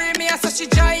 Girl, I premiere, so she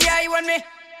dry eye when me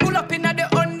pull up in the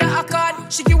under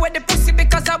accord. She give away the pussy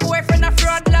because her boyfriend a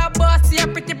fraud. La boss, see a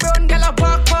pretty brown girl, I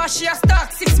walk past. She a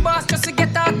stock 6 bars just to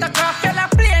get autograph. Girl, I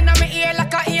play on my ear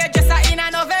like a ear, just a in a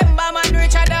November. Man,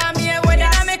 Richard, I'm here with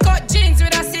her. Me cut jeans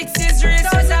with a 6's wrist.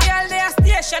 So the girl, they a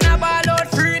station, a ball out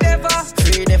free never.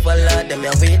 Free never, lad, them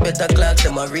a wait better clock.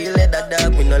 Them a real leather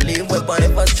dog, we no leave weapon.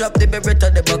 If I strap the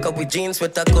beretta, the back up with jeans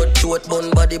with a cut short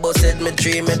bun body, but said me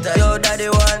 3 meter. Yo, daddy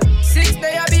one. 6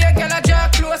 day I be a girl, I draw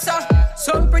closer.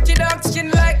 Some pretty dark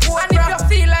skin like water. And if you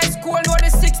feel like school, know the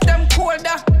 6 them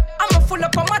colder. I'm a full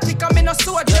automatic, I'm in a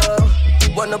soldier.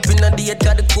 One up in a date,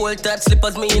 got the cold touch.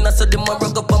 Slippers me in, so them a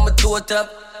rug up on my toe top.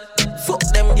 Fuck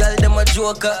them, y'all, them a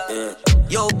joker.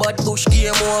 Yo, bad push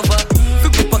game over.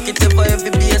 Flip pocket ever,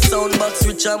 every be a sound box,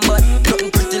 rich and bad.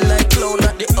 Nothing pretty like clown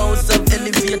at the house of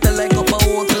elevator, like up a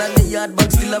Oakland. The yard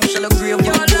bag still have shallow grave and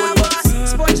gold box.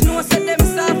 Sponge no say them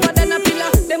suffer than a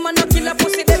pillar. Them a no killer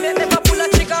pussy, them ain't never pull a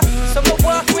trigger. So me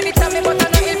walk with it and me but I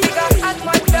no ill figure. As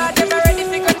my dad, them already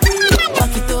figure.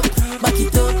 Back it up, back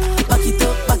it up, back it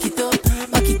up, back it up,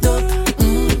 back it up,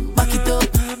 back it up,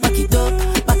 back it up,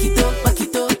 back it up, back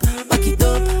it up, back it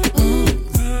up,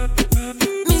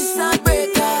 Miss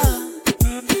Heartbreaker,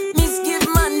 Miss Give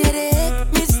Man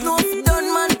Headache, Miss No Done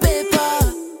Man Paper.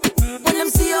 When them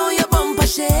see how your bumper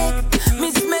shake,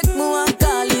 Miss make me want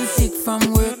call in sick from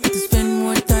work to spend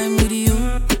more time with you.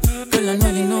 Girl, I know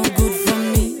you no good for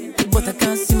me, but I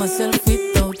can't see myself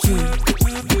without you.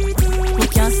 We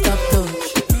can't stop touch.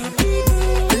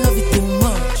 I love you too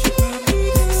much.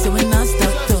 So when I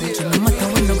stop touching, no matter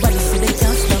when nobody say they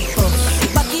can't stop us.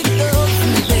 Back it up for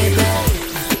me, baby.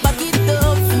 Back it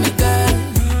up for me, girl.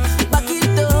 Back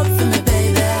it up for me,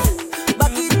 baby.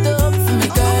 Back it up for me,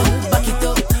 girl. Back it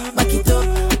up, back it up,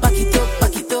 back it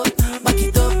up, back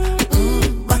it up,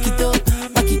 back it up, back it up,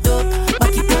 back it up,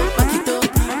 back it up, back it up,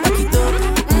 back it up,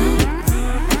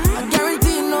 I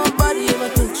guarantee nobody ever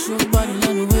touch your body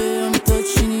anyway.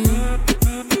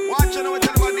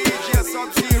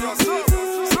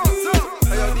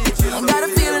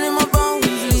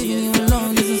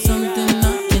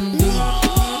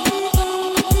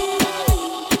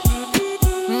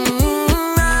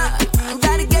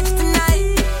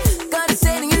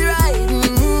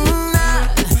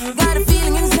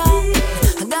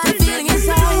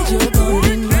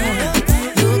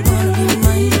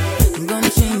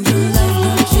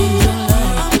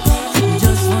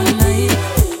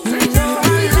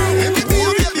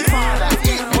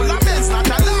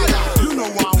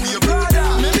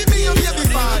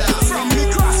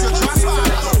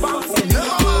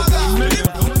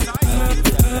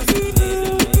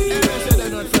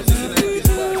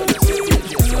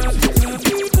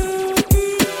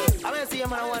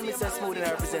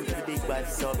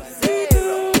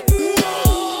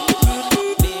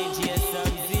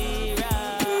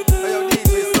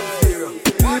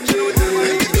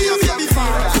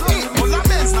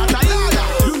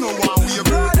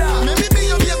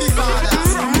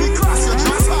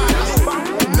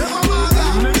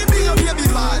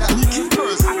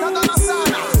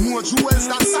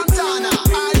 and Santana.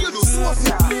 All you do smoke,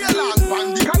 play along,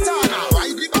 band the katana,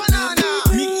 ride the banana.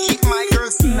 Me eat my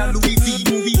girls in a Louis V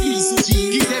movie piece of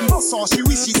jeans. Give them massage, she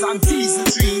wishes and tease the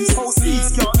dreams. House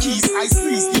keys, your keys, I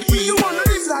squeeze the key. You wanna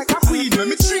live like a queen, when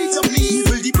me treat you please.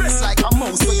 Nibble the breast like a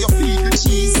mouse, so you feed the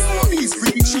cheese. These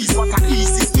pretty cheese, what a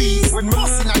easy squeeze. When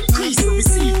busting at the crease, you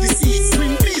receive the seeds.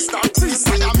 Swing beast or trees,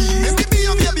 I mean. Let me be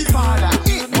your baby father.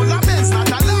 Well, a Benz,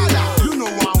 not a ladder. You know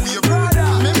why we your brother.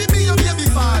 Let me be your baby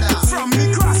father. From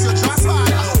me cross, your trust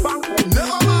father. Bank up,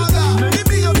 never mother. Let me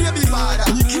be your baby father.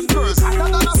 You keep girls hotter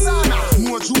than a sauna.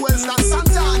 More jewels than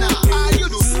Santana. All you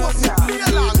do smoke, play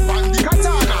along, band the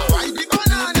katana, ride the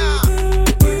banana.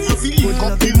 You feel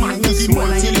up the man with the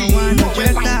multi-lean.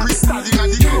 Well, I'm crystal in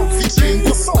the club, featuring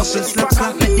the social slap,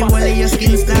 slap, make the whole of your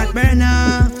skin start burn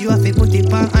off. You have to put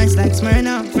it on ice like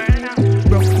Smirnoff.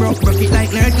 Broke it like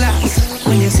nerd glass.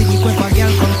 When you see the quick, a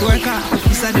girl come to work out.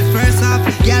 This is the first half.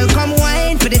 Girl come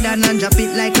wine for the dan and drop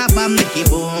it like a bomb. Make it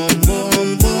boom,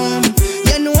 boom, boom.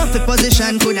 You know if the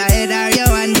position could have head or your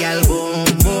one. Girl boom,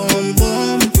 boom,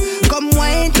 boom. Come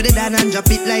wine for the dan and drop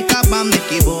it like a bomb.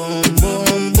 Make it boom,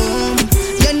 boom, boom.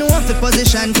 You know if the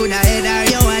position could have head or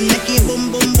your one. Make it boom,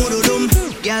 boom, boom, boom.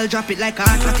 Girl, drop it like a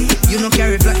hot cocky. You know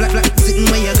carry flat. Sitting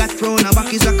where you got thrown, a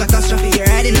back is a catastrophe. You're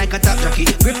riding like a top jockey.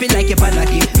 Grip it like a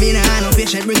padlocky. Me nah no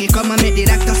patient, bring it, come and make the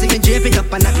doctor see me drape it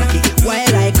up and knock knocky. Wild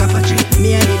like a tree.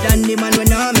 Me and the dandy man when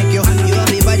I make you hot. You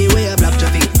have the body where you block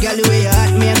traffic. Girl, the way you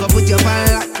hot, me I go put you on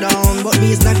lockdown. But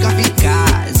me it's not coffee.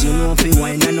 Cause you know if you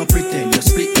whine and no pretend. You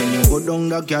split when you go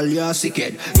down the girl, you're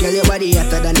sickhead. Girl, your body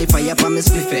hotter than the fire from me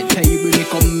spliff it. Hey, you bring it,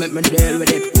 come make me deal with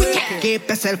it. Keep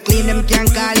yourself clean, them can't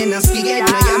call in a skighead.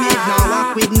 Now you make now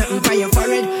walk with nothing for your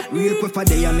forehead. Real quick for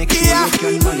day, you make sure you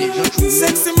can manage your true.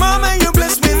 Sexy mama, you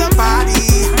bless with a body.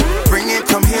 Bring it,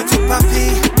 come here to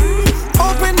papi.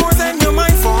 Open more than your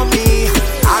mind for me.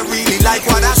 I really like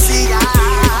what I see.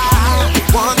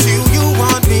 Want you, you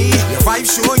want me. Your vibe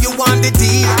sure you want the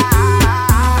D.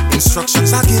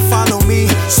 Instructions I give, follow me.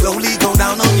 Slowly go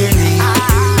down on your knee.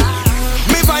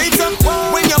 Me vibes up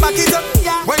when you back it up.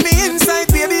 When me inside,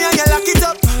 baby, and you lock it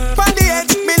up. On the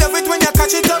edge, me love it when you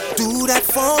catch it up. Do that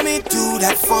for me, do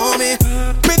that for me.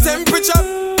 Me temperature,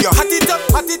 you hot it up,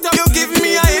 hot it up. You give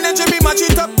me a energy, me match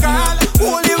it up, girl.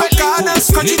 Hold you with corner,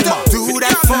 scratch it up. Do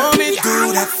that for me,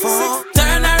 do that for me.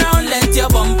 Turn around, let your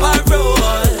bumper roll.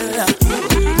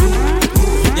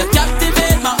 You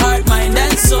captivate my heart, mind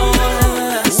and soul.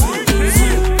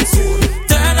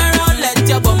 Turn around, let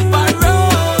your bumper roll.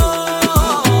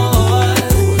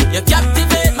 You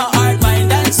captivate my heart,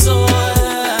 mind and soul.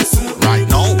 Right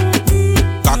now,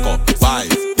 cock up 5,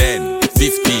 10,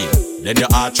 15. Then you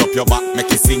arch up your back,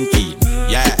 make it sink in.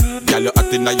 Yeah, girl, you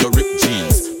acting like your ripped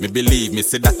jeans. Me believe me,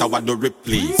 say that I want to rip,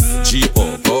 please.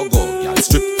 G.O. go, girl,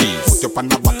 strip tease. Put your pan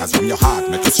the back as from your heart,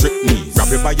 make you strip knees.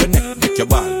 Grab it by your neck, make your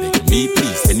ball, make me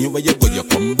please. Anywhere you go, you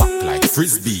come back like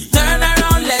frisbee. Turn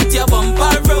around, let your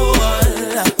bumper roll.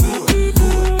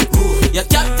 You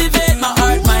captivate my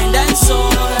heart, mind and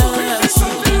soul.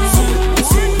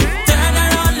 Turn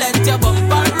around, let your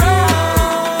bumper roll.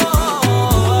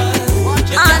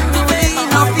 You captivate my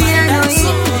heart, mind and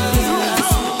soul.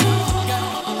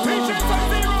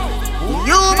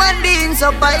 Human beings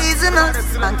are poisonous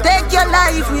and take your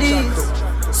life with it.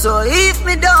 So if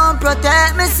me don't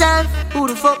protect myself, who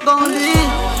the fuck gon' do it?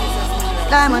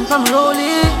 Diamond from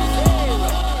rolling,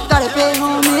 gotta pay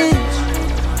homage.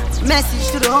 Message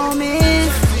to the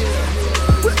homies.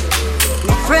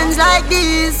 With friends like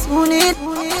this, who need?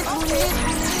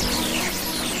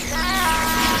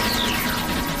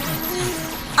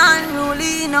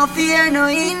 Unruly, no fear, no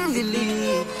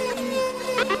invalid.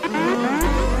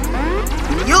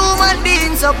 Human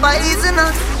beings are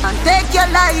poisonous and take your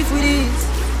life with it.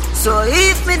 So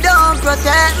if me don't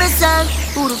protect myself,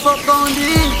 who the fuck gon' do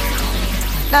it?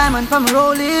 Diamond from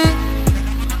rolling,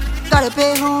 gotta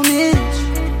pay homage.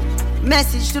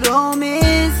 Message to the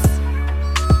homies.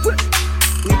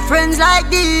 With friends like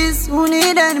this, who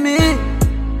need enemy?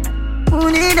 Who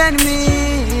need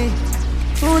enemy?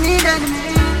 Who need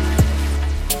enemy?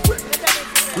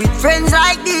 With friends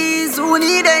like this, who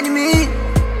need enemy?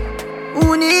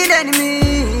 Who need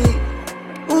enemy?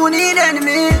 Who need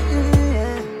enemy?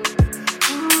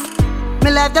 Me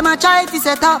left them a try to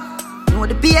set up. Know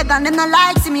the pagan them not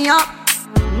like see me up.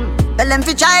 Tell them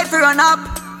fi try fi run up.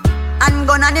 And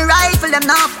gun on the rifle them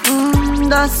now.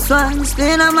 That's why I'm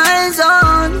staying on my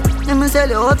zone. Let me sell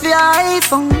you out for your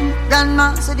iPhone.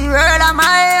 Grandma said the world on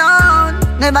my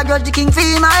own. Never grudge the king for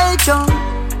my throne.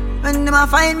 When them a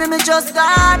find me, me just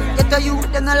God. Get a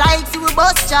youth, them no like see we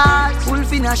bust charge.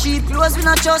 Wolf in a sheep clothes, we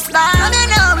not just that. And they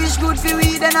know wish good for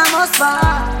we, then I must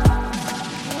fall.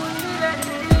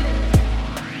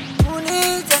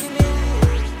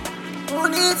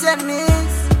 needs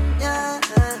enemies? Yeah.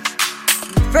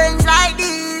 Friends like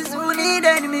these, who need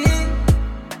enemy?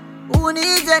 Who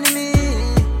needs enemy?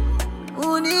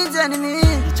 Who needs enemy?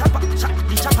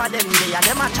 The chopper them they are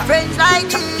them a chop. Friends like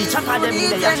these, the chopper them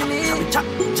they are chop.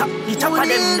 The chopper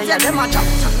them they are them a chop.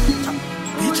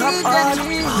 We chop hard,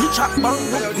 we chop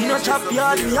bang, we no chop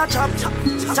yard, we a chop.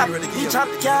 We chop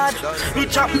yard, we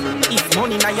chop. If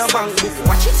money na your bank book,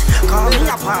 watch it. Call me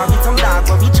a par with some dog,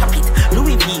 but we chop it.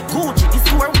 Louis V, Gucci, this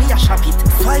is where we a shop it.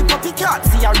 Swipe up the card,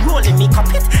 see a rolling me cup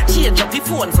it. Change up the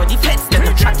phone so the feds them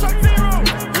no track it.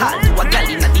 Call to a gal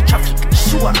inna the traffic.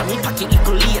 Sure, me pack it, it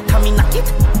go later, me knock it.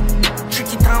 Trick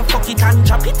it and fuck it and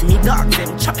chop it. Me dog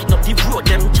them chop it up the road,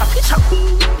 them chop it chop.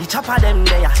 The chopper them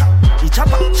there, the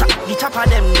chopper chop. The chopper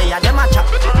them there, them a chop.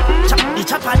 Chop. The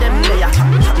chopper them there,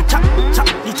 the chop.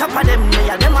 The chopper them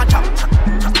there, them a chop.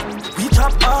 We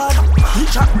chop hard, we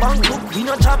chop bang book. We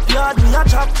no chop yard, we a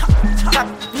chop.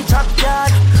 We chop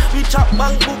yard, we chop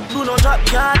bang book. Do no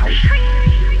chop yard.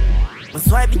 I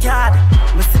swipe the card,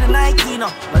 I see the Nike, no,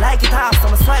 I like it half,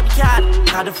 so I swipe the card.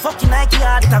 Cause the fucking Nike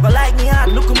hard, it a go like me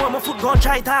hard. Look at my foot gon'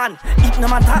 try it on. It no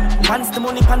matter, once the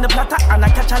money pan the platter, and I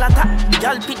catch a latter.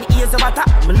 Y'all pick me ears of water,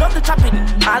 me love the chopping.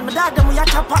 All my dad them we a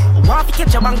chopper, want to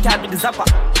catch your bank card with the zapper.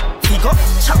 He go,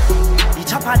 chop, the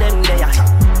chopper them there.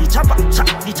 The chopper, chop,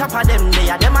 the chopper them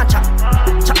there, them a chop.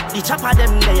 Chop, the chopper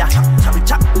them there.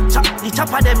 Chop, the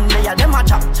chopper them there, them a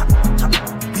chop.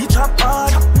 We chop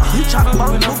hard, we chop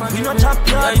bang, we no chop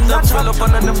yard. We no chop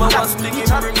yard, we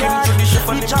chop yard.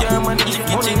 We chop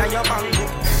money na your bank.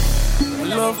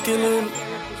 Love killing,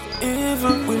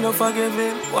 evil, we no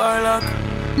forgiving. Warlock,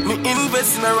 me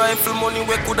invest in a rifle money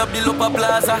we coulda build up a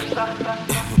plaza.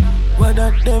 Why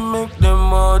that them make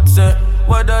them outside?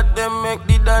 Why that them make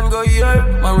the dan go here?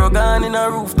 Man Rogan in a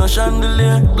roof, no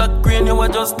chandelier. Black green, you a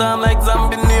just stand like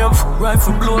zombie name.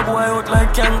 Rifle blow boy out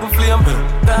like candle flame.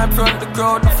 Can't front the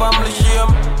crowd, the family shame.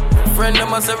 Friend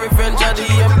them a say revenge at the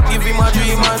aim. Give him a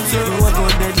dream and say you a go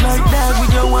dead like that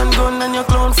with your one gun and your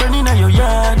clown friend in your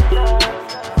yard.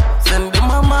 Send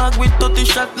them a mark with 30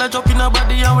 shot like up in a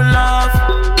body and we laugh.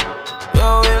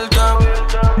 Yo, welcome,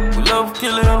 we love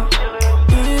killing.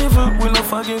 Evil, we no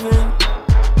forgiving.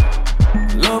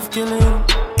 Love killing,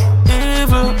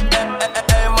 evil.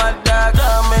 Hey, my dog,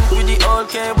 garment with the old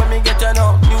K. When me get you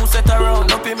now, new set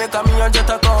around. Up, make a me and jet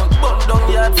account. Bun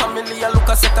down yard family, I look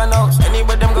a second house.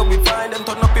 Anywhere them go, we find them,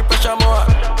 turn up the pressure more.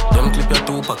 Them clip your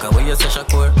two pack away your session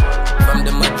core. From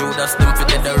them a Judas, them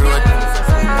fit the road.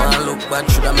 Wanna look bad,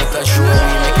 shoulda make a show. We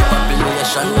make a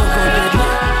population, no go deadly.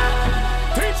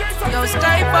 Yo,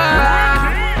 Skyper.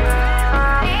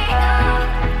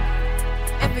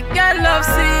 Every girl loves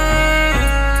it.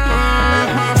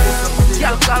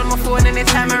 Y'all call my phone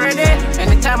anytime I'm ready.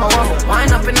 Anytime I want,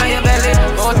 wind up in your belly.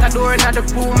 Out the door in the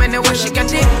room, anywhere she get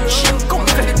it. She come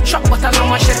for the chop, but I know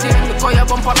my shit. Look how your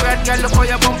bumper red, girl, look how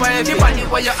your bumper everybody.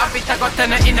 Where you have it, I got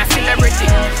turn in a celebrity.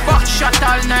 Fuck shot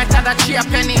all night, at a cheap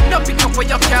penny. Don't pick up where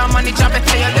you can't manage, I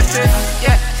better you left it.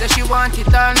 Yeah, say she want it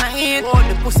all night. Oh,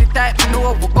 the pussy type,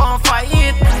 know we gon'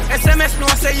 fight. SMS no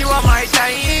say you are my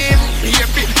type. Yeah,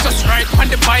 bitch, just right on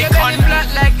the bike on. Flat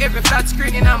like every flat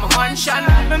screen in my mansion.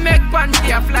 Me make panty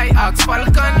a fly, ask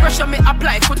Falcon. Pressure me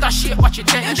apply, put a shape, watch it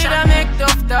tension. Did I make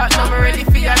tough thought, now I'm ready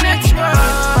for your next run.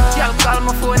 Y'all call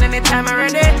my phone anytime I'm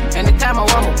ready. Anytime I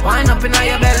want, wind up in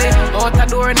your belly. Out the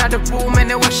door in the room,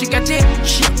 anywhere she get it.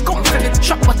 She come for the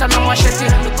chop, but I know my shit.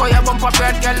 Look how your bumper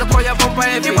bread, girl, look how your bumper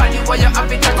everybody. Where you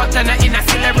have it, I got turn in a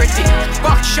celebrity.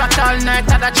 Fuck shot all night,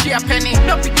 at a cheap penny.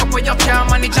 Don't pick up where you can't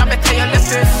manage, I better you left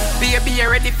it. Baby, you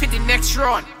ready for the next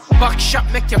round. Back shot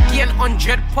make you gain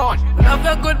 100 pounds. Love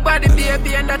your good body,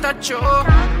 baby, and that a show.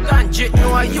 Ganjit,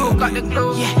 know you got the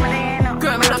glow. Yeah.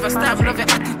 Girl, me love your style, me love your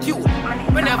attitude.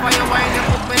 Whenever you wind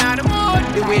up in the mood,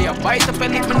 the way you bite up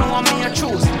and lick me know me a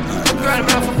choose. Girl,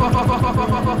 me love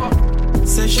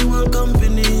Say she want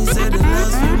company, said the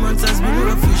last few months has been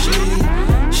rough for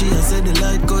she has said the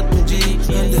light cut me G,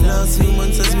 and the last few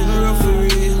months has been rough for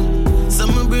real.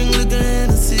 Someone bring like a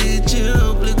Hennessy, cheer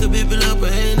up like a baby up her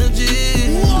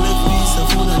energy. Left piece of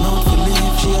food and out for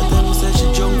leave. She had them said she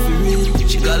drunk for real.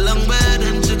 She got long bed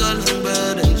and she got long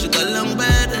bed and she got long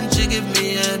bed and she give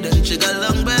me head and she got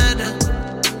long bed.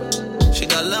 She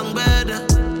got long bed.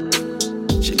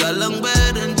 She got long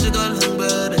bed and she got long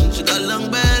bed and she got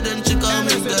long bed and she call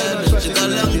me bed and she got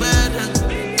long bed.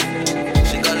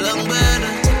 She got long bed.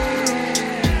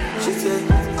 She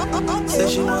said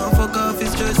she wanna fuck off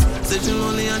his stress. Said she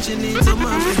lonely and she needs some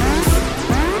happiness.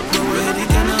 Nobody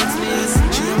can ask me yes.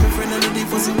 She and my friend and the deep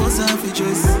pussy was half a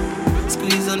dress.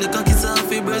 Squeeze on the cocky off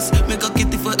her breast. Make a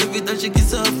kitty for every time she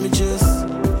kiss off me chest.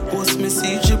 Post me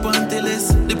see she panty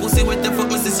less. The pussy wet the fuck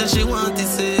me sister she want to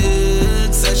say.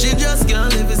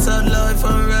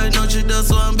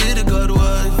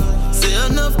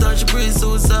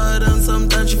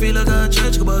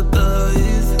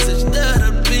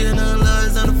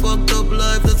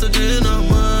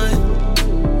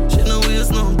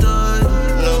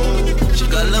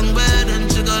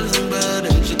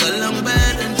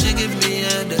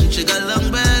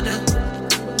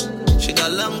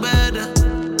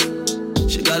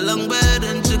 got long bed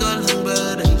and she got long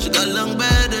bed and she got long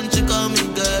bed and she call me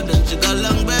God and she got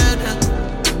long bed.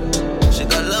 She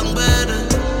got long bed.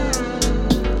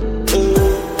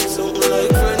 Something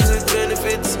like friends with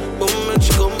benefits, but make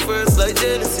she come first like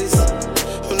Genesis.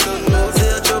 We don't know say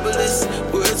a trouble is.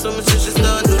 We're so much she's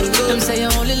done. Them say you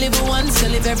only live once, you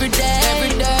live every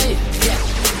day. Yeah.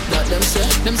 Not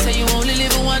them say you only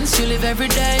live once, you live every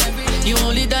day. You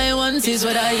only die once is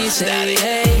what I say.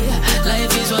 Hey,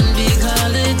 life is one big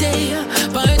holiday,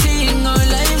 partying our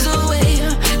lives away.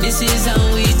 This is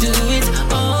how we do it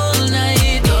all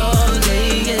night, all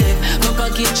day. Yeah. My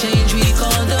pocket change we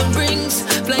call the brings.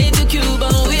 Fly to Cuba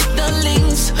with the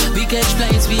links. We catch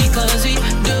flights because we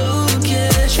do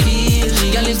catch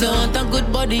feelings. Y'all if they want a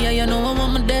good body, yeah, you know I'm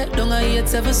on my dead. Don't I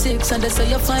 876 and they say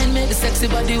you find me. The sexy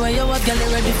body where you walk, girl,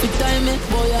 you ready for time it.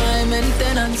 Boy, I'm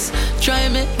maintenance. Try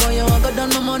me, boy, you want go down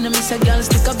my money. Me say, girl,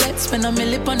 stick a bet. Spend a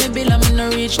million on the bill, I'm in no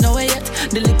reach nowhere yet.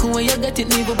 The little way you get it,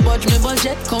 never budge me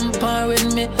budget. Compare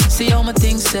with me, see how my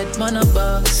things set. Man a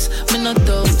boss, me not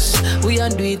those. We a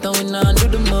do it and we not do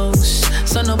the most.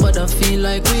 So nobody feel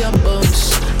like we a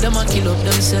boss. Them a kill up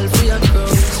themselves, we a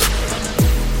crows.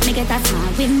 Me get a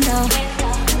small window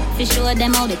to show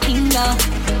them how the thing go.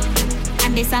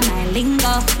 And this a my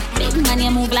lingo. Big man,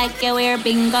 you move like you wear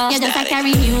bingo. You just a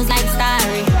carry news like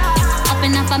Starry. Up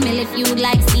in a family feud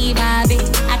like Steve Harvey.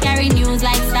 I carry news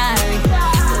like Starry.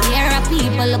 Here are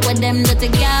people, look what them do to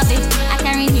Gabby. I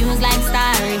carry news like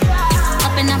Starry.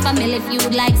 Up in a family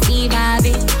feud like Steve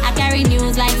Harvey. I carry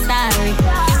news like Starry.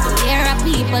 Here are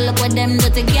people, look what them do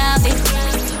to Gabby.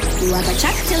 You have a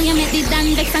chat till you make the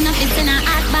damn vex and it's in a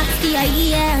hot box to your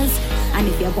ears. And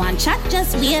if you want chat,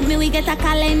 just wave me, we get a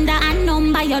calendar and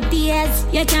number your days.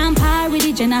 You can't par with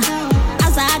the Jenna.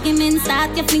 As arguments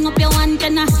start, you fling up your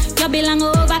antenna. You belong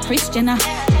over Christiana.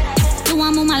 You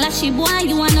want mama lashy boy,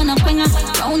 you want no quinger.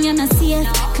 Round you no see it.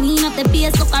 Clean up the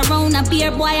base, look around a beer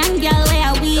boy and girl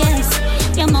where we is.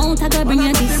 Your mouth a go bring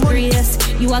you disgrace.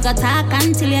 You a go talk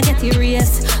until you get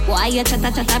erased. Why you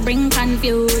chatta bring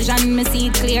confusion? Me see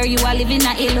it clear, you are living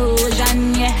a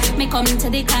illusion. Yeah, me come to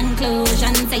the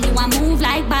conclusion. Say you a move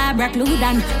like Barbara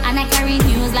Cludan, and I carry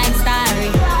news like Starry.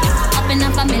 Up in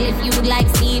a family feud like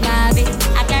Steve Harvey.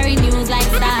 I carry news like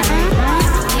Starry.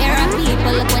 Here are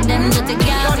people, look what them do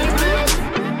together.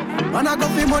 Man, I go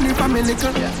for money from me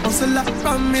little. Hustle up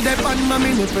from me, they pan my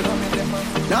nipple.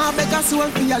 Now I beg a soul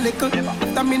for your little.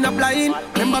 After me not blind,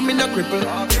 remember me not cripple.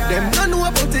 Them don't know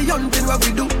about the young thing what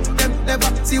we do. Them never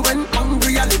see when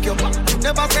hungry I lick you.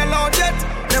 Never fell out yet,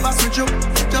 never switch up.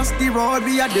 Just the road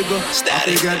we had to go.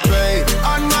 Steady get paid.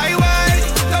 On my way,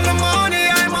 tell the money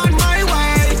I'm on my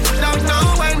way. Don't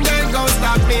know when they gon'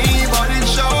 stop me, but it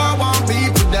sure won't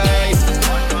be today.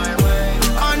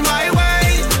 On my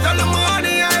way, tell the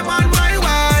money I'm on my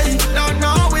way. Don't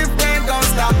know if they gon'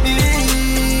 stop me,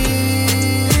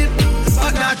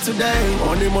 but not today.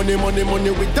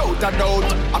 Money without a doubt.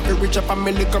 I feel rich up a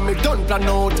family come me don't plan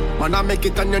out. Man I make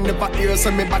it and you never hear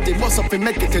so me body bust up and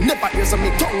make it. You never hear so me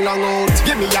tongue long out.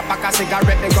 Give me a pack of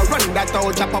cigarette, they go run that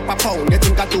out. Chop up a pound, you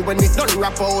think I do when it done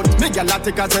rap out. Me a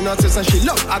latica and her sister she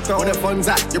love at all. The fun's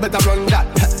at, you better run that.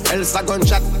 Else a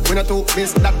gunshot, we not to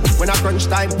miss that. When I crunch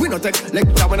time, we not take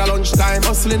lecture when I lunch time.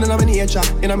 Hustling in my nature,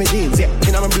 in my genes, yeah,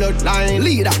 in my bloodline.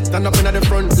 Leader, stand up in the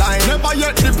front line. Never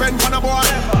yet depend on a boy.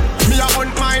 Me a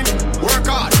hunt mine, work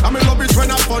hard. I'm in love it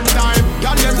when I fun time.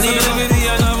 Y'all them need every day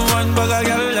I have one bag of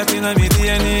girl that in my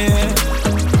DNA.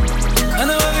 I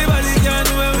know everybody can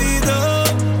do what we do.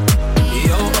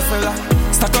 Yo, fella,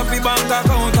 stack up the bank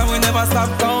account and we never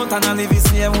stop count and I live the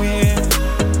same way.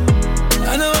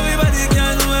 I know everybody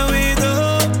can do what we do.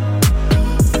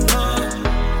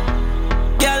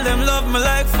 Girl, them love me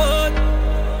like food.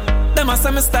 Them a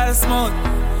say me style smooth.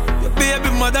 Your baby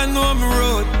mother know me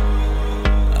road.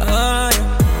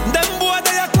 Them boy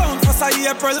they a clown for say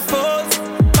April Fools.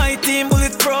 My team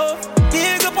bulletproof.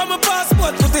 Dig up on my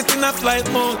passport, put it in a flight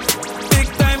mode. Big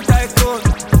time tycoon.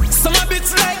 Some a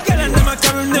bitch like girl and them a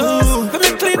carry nose. For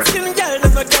me clean skin girl,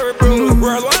 them a carry bro.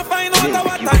 World wanna find out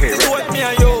what taxi do what me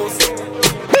a use.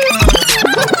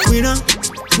 Winner.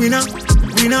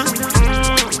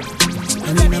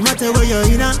 And no matter where you're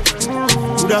in,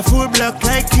 with a full black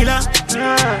like killer.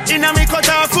 Inna me cut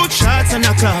off foot shots and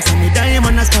a class, and me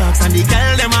diamond a sparks, and the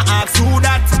girl them a ask who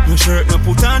that. No shirt no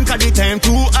put on 'cause the time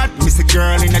too hot. Miss a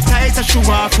girl in a tight so she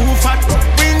walk too fat.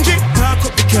 Wingy, park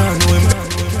up the car, know him.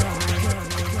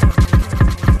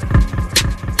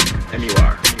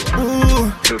 MUR.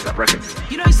 Ooh. Hilltop Records.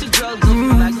 You know it's a drug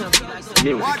company like them.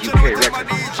 Music UK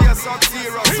Records.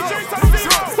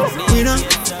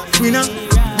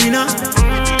 Winner.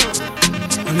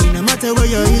 And no matter where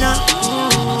you're in,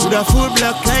 with a full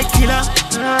black like killer.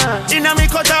 Inna me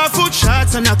cut off foot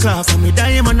shots and a clock, and me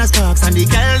diamond a sparks, and the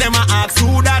girl them a ask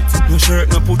who that. No shirt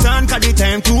no put on 'cause the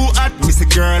time too hot. Miss a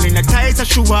girl in a tights a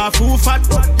shoe off who fat.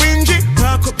 Wingy,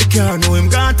 park up the car, know him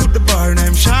gone to the bar, now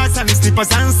him shorts and his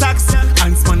slippers and socks.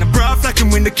 Hands man a bra like him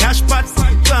win the cash pot.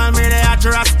 Call me the hot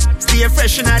rock, stay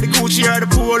fresh in the Gucci or the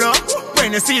Polo.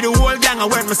 When you see the whole gang I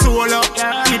wet my solo.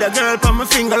 Need a girl on my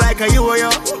finger like a yo-yo.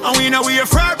 And we know we a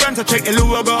fragrance to check the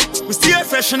logo. We stay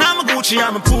fresh and I'm a Gucci,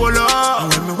 I'm a Polo.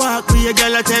 And when me walk with a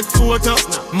girl I take photo.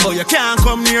 But you can't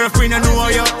come near if we don't know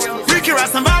you. Ricky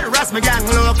Ross and Barry Ross, my gang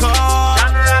loco.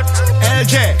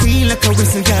 LJ, clean like a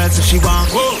whistle girl so she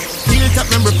want go. Heel top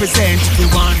and represent if you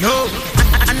want no.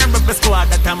 I number the squad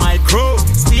that I my crew.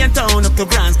 Stay in town up to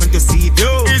Grants when to see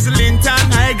you. Here's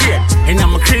Linton, I agree. And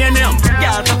I'm a cranium.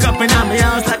 Y'all tuck up in my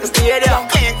house like a stadium.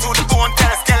 Clean to the bone, tell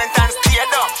a skeleton, stay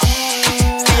up.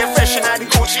 Stay fresh in the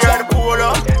Gucci or the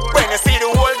Polo. When you see the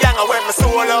whole gang, I wear my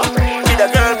solo. Need a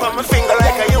girl on my finger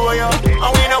like a yo-yo.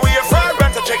 And we know we a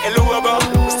fragrance to check the logo.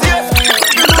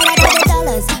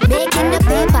 $100, making the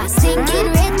paper, sinking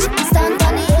rich, stunt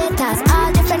on the haters,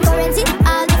 all different currency,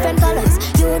 all different colors.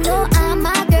 You know I'm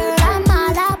a girl, I'm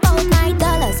all about my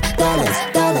dollars, dollars,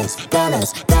 dollars,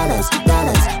 dollars, dollars,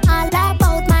 dollars, all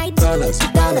about my dollars,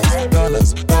 dollars,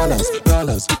 dollars, dollars,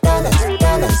 dollars, dollars,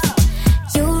 dollars.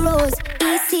 Euros,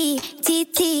 EC,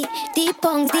 TT, the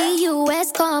pounds, the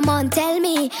US, come on, tell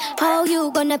me how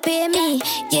you gonna pay me?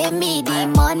 Give me the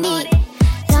money.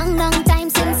 Long, long time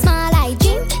since small I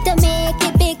dream to make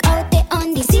it big out there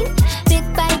on the scene. Bit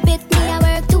by bit me I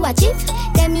work to achieve.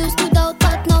 Them used to doubt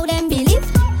but now them believe.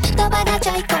 Nobody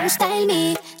try come style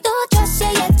me. Don't trust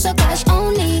you yet so cash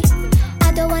only.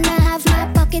 I don't wanna have my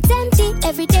pockets empty.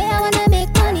 Every day I wanna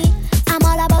make money. I'm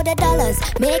all about the dollars,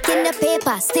 making the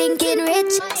paper, stinking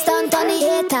rich, stunt on the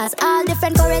haters. All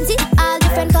different currency, all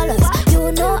different colors.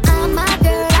 You know I'm a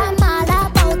girl, I'm all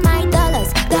about my dollars,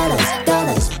 dollars,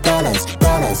 dollars, dollars,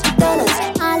 dollars, dollars.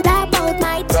 All about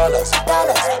my dollars,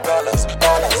 dollars, dollars,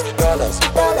 dollars, dollars,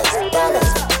 dollars,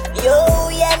 dollars. Yo,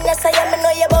 yeah, yes I am. I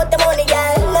know you about the money,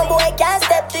 girl. No boy can't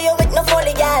step to you with no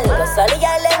folly, girl. No solid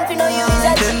girl, and you know you is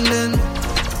a.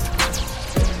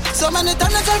 So many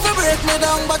times I try to break me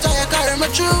down, but I carry me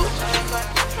through.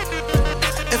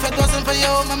 If it wasn't for you,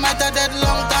 I might have dead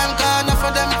long time. Cause enough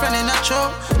of them friend in a show.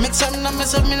 Mix up, no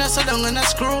mess up, me no sit down in a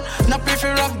screw. No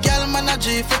prefer up, girl, man, a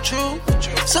G for true.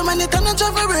 So many times I try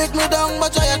to break me down,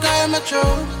 but I carry me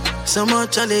through. So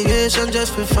much allegation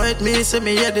just to fight me. Say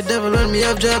me, yeah, the devil when me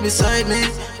have job beside me.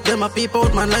 Them a peep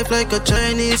out my life like a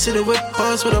Chinese. See the whip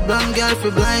pass with a blonde girl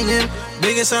for blind him.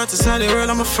 Biggest artist in the world,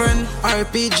 I'm a friend.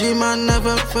 RPG man,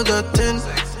 never forgotten.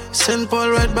 Send Paul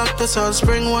right back to South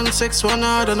Spring 161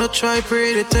 hard and I try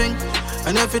pretty thing.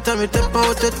 And every time we step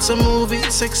out, it's a movie.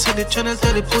 6 to the channel,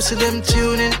 tell the pussy them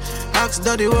tuning. Ask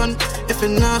daddy one, if it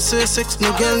not say 6,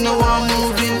 no girl, no one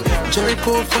moving.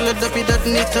 Jericho full of duppy that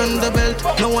neat on the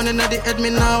belt. No one in the head, me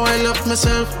now, I love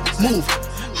myself. Move.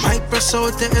 Might press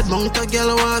out the head, mount a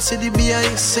girl, I see the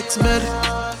BI6 bed.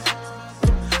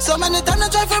 So many times I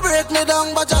try to break me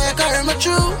down, but I carry me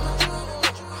through.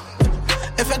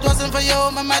 If it wasn't for you,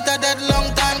 I might have dead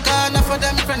long time. Cause enough of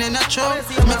them friend in a show.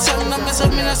 Mix up, no mess up,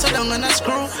 me no sit down and a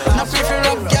screw. No prefer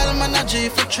up, girl, man, a G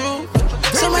for true.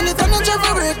 So many times I try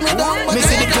to break me down, but me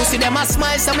see the pussy, them a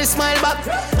smile, so me smile back.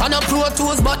 I no Pro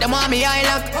Tools, but them want me eye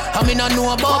lock. I me no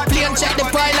know about plane, check the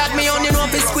pilot. Me only know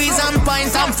if it squeeze and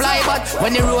pint and fly. But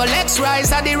when the Rolex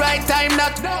rise at the right time,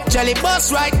 that jelly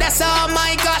bus right, that's all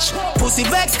my gosh. Pussy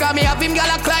vex, cause me have him gal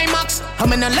a climax. I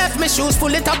me no left me shoes,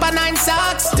 pull it up a 9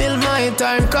 socks. Still my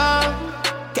time come.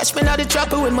 Catch me now the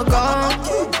trapper with my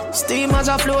gun. Steam as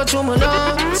I flow through my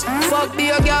lungs. Fuck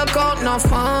the girl, count no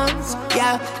funds.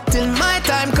 Yeah, till my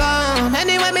time come.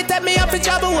 Anyway, me take me up in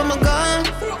trouble with my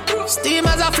gun. Steam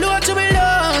as I flow through my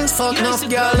lungs. Fuck no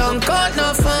girl, don't count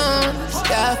no funds.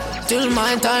 Yeah, till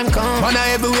my time come. Man,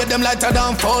 I everywhere them lighter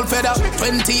than fall feather.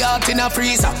 20 out in a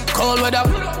freezer, cold weather.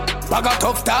 Bag a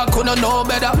tough talk, who no know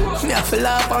better. Me a fill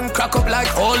up and crack up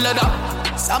like old leather.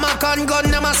 Some a con gun,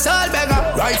 them a soul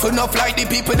beggar. Rifle enough like the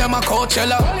people, them a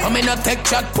Coachella. I'm in a tech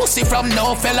chat, pussy from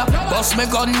no fella. Bust me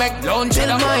gun, make lunch.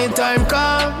 Till my time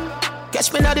come.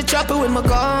 Catch me now the trapper with my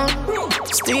gun.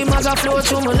 Steam as I flow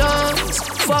through my lungs.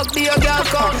 Fuck the girl,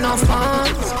 count no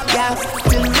funds. Yeah,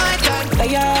 till my time.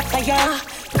 Fire, fire.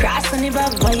 Cross on the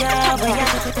back, fire,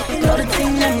 fire. You know the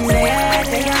thing them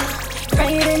there.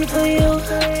 Riding for you.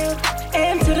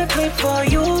 Aim to the clip for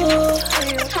you.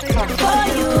 For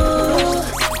you.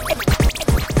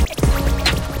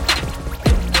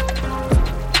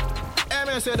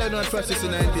 I said I'm not first in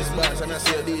the 90s bars and I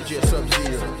say a DJ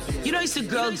Sub-Zero. You know it's the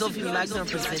girls of you like to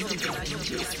represent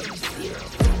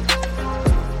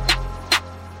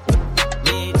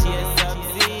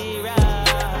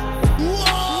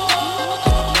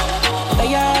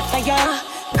fire.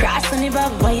 Cross on the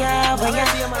back wire.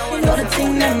 You know the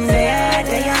thing them there.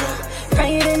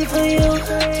 Riding for you.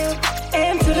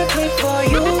 Aim to the clip for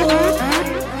you.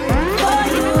 For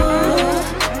you.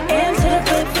 Aim to the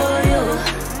clip for you.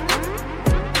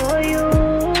 For you.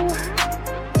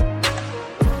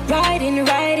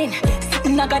 Riding.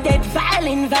 Sitting like a dead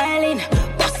violin.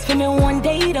 Bust for me one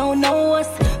day, don't know us.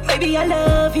 Maybe I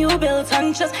love you, built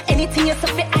on trust. Anything you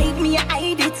suffer, hide me, I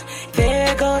hide it.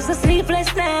 There goes the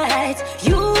sleepless night.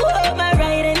 You are my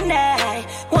right and I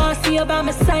wanna see you by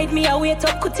my side. Me, I wait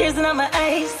up with tears in my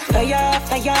eyes. Fire.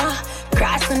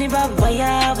 Cross on the back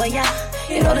wire.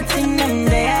 You know the thing them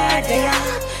there.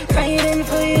 Riding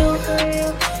for you.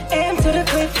 Aim to the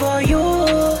clip for you.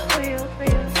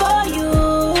 For you.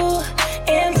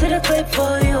 Aim to the clip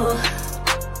for you.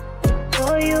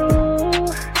 For you.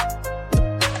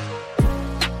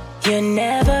 You're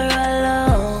never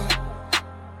alone.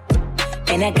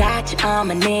 And I got your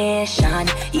ammunition.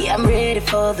 Yeah, I'm ready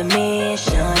for the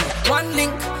mission. One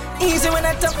link, easy when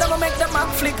I tap them, I make the map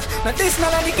flick. Now this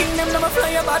not like the kingdom, them I fly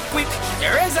about quick.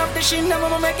 You raise up the shin, them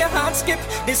I make your heart skip.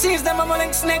 Disease them, I'm a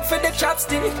link snake for the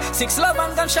chopstick. 6 love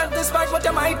and gunshot despite what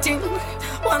you might think.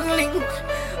 One link,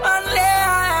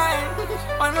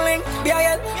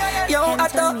 BIL, yo, I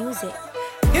thought.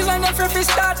 It's like them free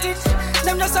started.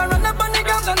 Them just a run up on the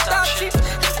ground and start shit.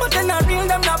 But they're not real,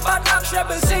 them not bad acts,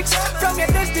 rebel 6. From your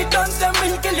dusty guns, them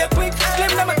will kill you quick.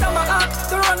 Claim them a tomahawk.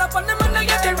 To run up on them and they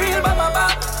get the real by my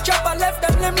back. Chopper left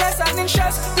them limbless and in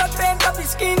stress. Blood paint up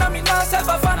his skin and me now self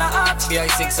a fan of art.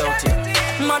 BI6 out here.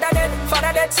 Mother dead,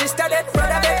 father dead, sister dead,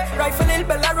 brother dead. Rifle hill,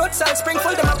 Bella roadside,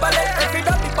 Springfield, them a ballet. Every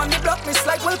dog dip on the block, miss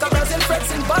like Wilka, Brazil,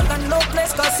 Freds in ball and no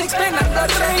place. Cause 6 pain and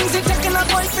blood rings. It taking a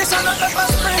point fish and a pepper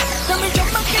spray. Then we jump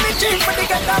back in the gym for the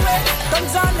getaway.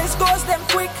 Gonzales goes them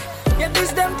quick. Yeah,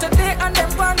 this them today and them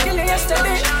gone kill you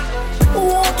yesterday.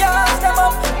 Ooh, gas them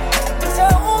up. Say,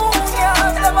 ooh,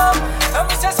 gas them up. And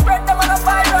we say spread them on a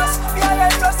virus. Yeah,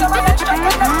 plus some of the track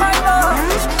and them find out.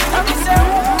 And we say,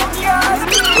 ooh, gas.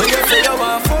 When you say you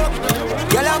want fuck,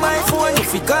 girl on my phone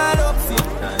if you call up.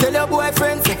 Tell your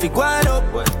boyfriends if you go up.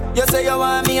 You say you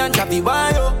want me and Chappy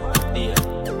want you.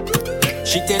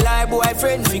 She tell her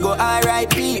boyfriend fi go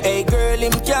R.I.P. Hey girl,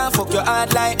 him can't fuck your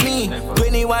hard like me.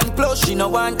 21 plus, she no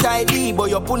want tidy. Boy,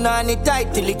 you put on it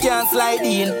tight till he can't slide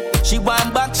in. She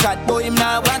want back shot, boy, him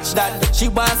nah watch that. She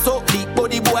want soak deep,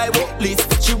 body boy walk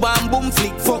list. She want boom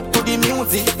flick, fuck to the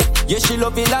music. Yeah, she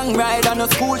love a long ride on a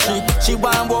school trip. She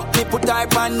want walk me, put her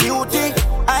on duty.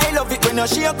 I love it when you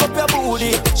shake up your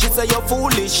booty. She say you're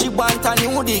foolish, she want a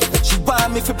new dick. She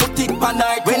want me if you put it on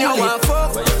her when you want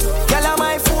fuck, girl on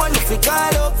my phone if you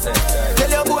call up. Tell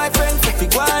your boyfriend if you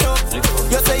go up.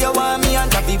 You say you want me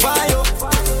and Chappy buy you.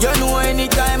 You know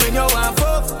anytime when you want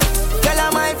fuck, girl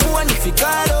on my phone if you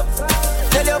call up.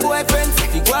 Tell your boyfriend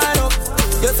if you go up.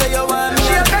 You say you want me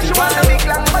and Chappy buy you.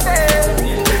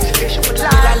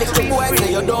 That little boy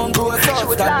say you don't go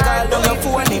so that call down your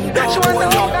phone, him don't go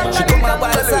no. She come up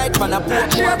by the side, man, I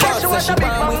put more boss. So she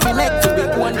want with me neck to be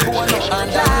one phone up.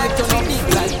 And I like to no big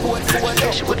like put phone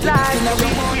up. Put the dick in your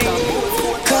mouth and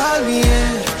put. Call me,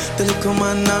 yeah. The little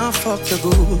man now fuck you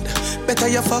good. Better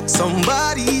you fuck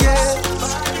somebody, yeah.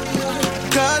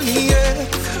 Call me, yeah.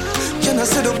 You know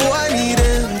say the boy need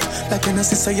him. Like you know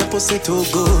say your pussy too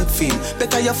good, feel.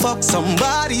 Better you fuck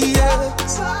somebody, yeah.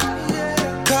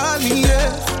 Call me, yeah.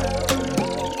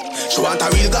 She want a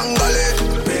real gangale.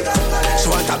 She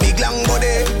want a big long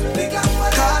body.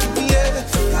 Call me, yeah.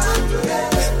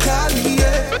 Call me,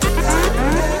 yeah.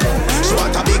 She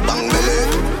want a big bang belly.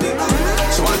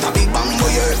 She want a big bang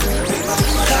boy.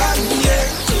 Call me, yeah.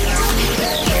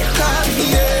 Call me,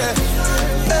 yeah.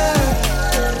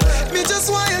 Me just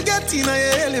want you get in your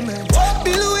element.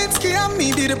 Bill Lewinsky and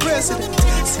me be the president.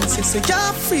 Since you say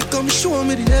you're free, come show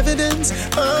me the evidence.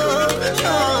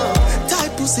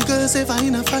 Tight pussy girls ever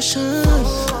in a fashion.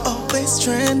 Always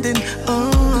trending.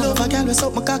 Love a girl with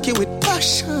up my cocky with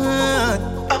passion.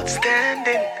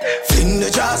 Outstanding. Fling the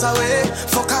jars away,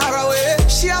 fuck her away.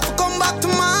 She have to come back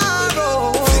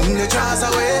tomorrow. Fling the jars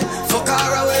away, fuck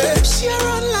her away. She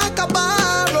run like a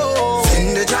barrow.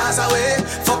 Fling the jars away,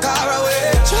 fuck her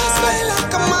away. Just play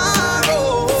like a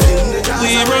marrow.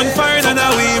 We run fire and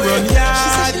now we run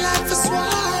yard.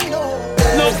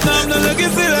 Look now, no look you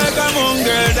see like a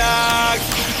mongrel dog.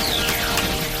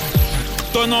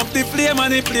 Turn up the flame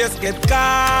and the place get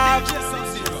carved.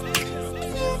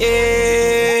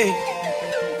 Hey.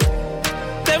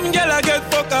 Them gyal get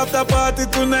fuck after party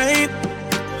tonight.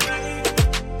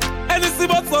 Anything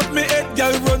but fuck me head,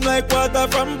 gyal run like water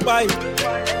from pipe.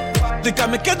 They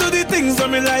can make you do the things that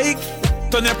me like.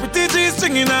 Turn your pretty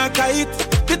G-string in a kite.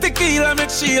 The tequila make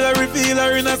Sheila reveal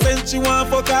her innocence. She want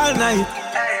fuck all night.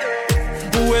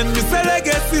 When we say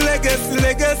legacy, legacy,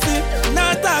 legacy,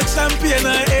 not talk champagne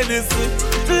or Hennessy.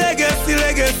 Legacy,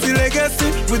 legacy, legacy,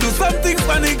 we do something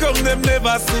funny come them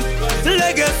never see.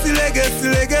 Legacy, legacy,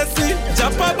 legacy,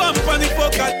 jump a bump on the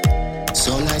pocket.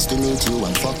 So nice to meet you,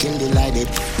 I'm fucking delighted.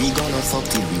 We gonna fuck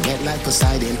till we wet like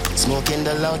Poseidon. Smoking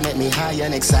the loud make me high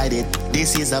and excited.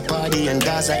 This is a party and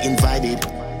Gaza invited.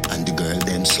 And the girl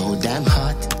them so damn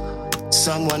hot.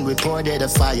 Someone reported a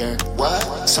fire.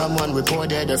 What? Someone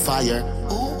reported a fire.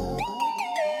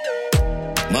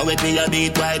 More with me a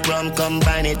beat, white rum,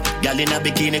 combine it. Girl in a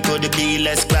bikini could be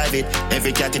less private.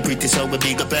 Every cat is pretty, so we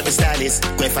big up every stylist.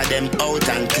 Quay for them out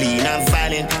and clean and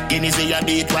violent. Guineas with a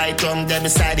beat, white rum, they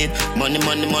beside it. Money,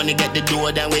 money, money, get the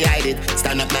door, then we hide it.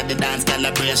 Stand up at the dance, girl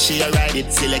a brace, she a ride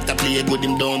it. Select a play good,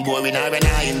 him down, boring or an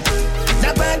iron.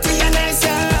 The party a nice,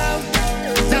 yo.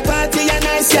 The party a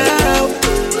nice, yo.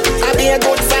 I be a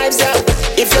good vibes, yo.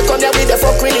 If you come here with the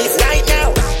fuck release right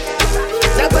now.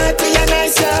 The party a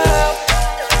nice, yo.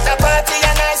 The party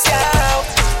a nice, yo.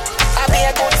 I be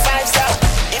a good vibes, yo.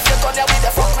 If you come here with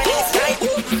the fuck release right.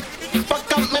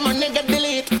 Fuck up, me money get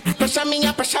delete. Pressure me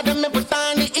up, pressure them, me put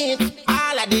on the heat.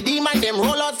 All of the demon, them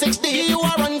roll out 60. You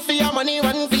a run for your money,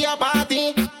 run for your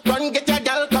party. Run get your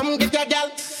gal, come get your gal.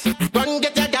 Run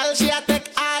get your gal, she a take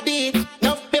ID.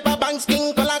 Enough paper bank,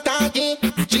 skin color khaki.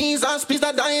 Jesus, please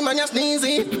the diamond, you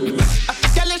sneezy.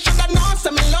 Girl, you shoulda know,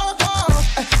 say me loco.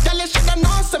 Girl, you shoulda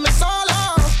know, say me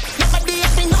solo. Nobody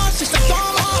have me know, she say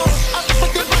solo. I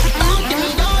put the back down, give me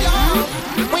dollar.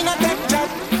 We not take job.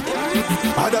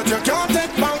 I don't you can't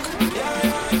take bank.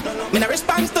 Me no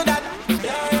response to that.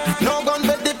 No gun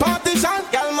with the partition.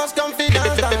 Girl must come feed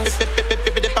dance.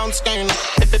 The bounce game.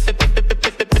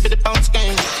 The bounce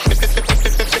game.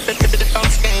 The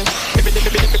bounce game.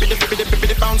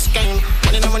 The bounce game.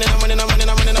 Money no money no money no money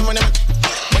no money no money.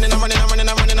 Money no money no money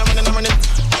no money no money no money.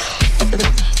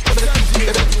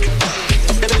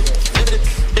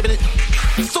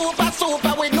 Super,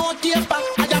 super with no taper.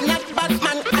 I am not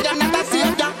Batman, I am not a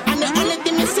savior. And the only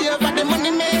thing me save are the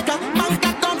money maker. Bank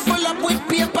account full up with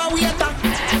paper waiter.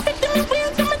 Everything me wear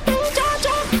to me tongue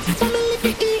charger. Family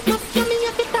fi eat, no yummy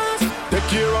if it pass. Take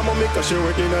care of mommy cause she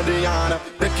working at the yard.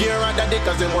 Take care of daddy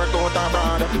cause them work out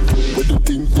abroad. When the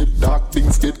things get dark,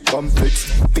 things get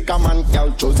complex. Pick a man, girl,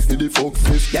 just for the folk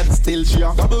face. Yet still she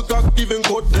a double cock, even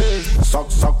good day. Suck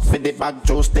for the bag,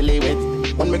 just still wet.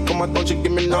 When me come out, she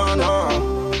give me nana.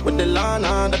 With the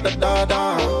lana,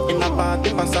 da. In a party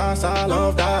for salsa,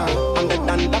 love that. And the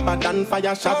dan, dabba, dan,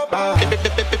 fire shot bar.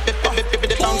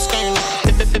 The bounce game.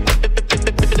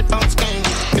 The bounce game.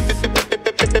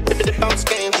 The bounce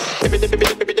game.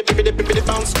 The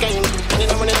bounce game. Money,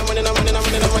 no money, no money, no money, no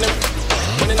money, no money.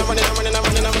 Money, no money, no money, no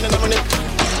money, no money, no money.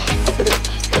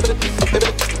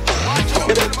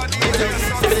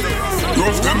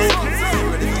 Rough them up.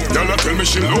 Y'all tell me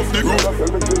she love the rough.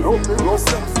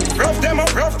 Rough them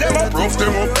up, rough them up, rough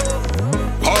them up.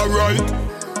 Alright.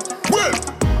 Well,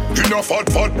 enough hot.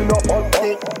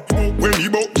 When he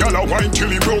broke, y'all a wine till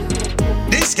he broke.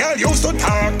 This girl used to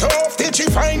talk tough. Did she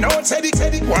find out, said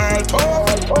it wild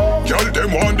tough. Y'all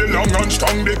them want the long and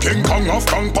strong. The King Kong of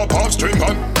Kong Papa string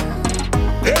on.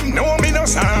 Them know me no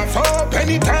soft up.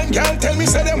 Anytime y'all tell me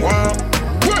say them want.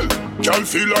 Well, y'all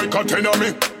feel like a 10 of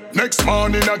me. Next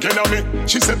morning again on me.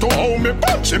 She said to hold me,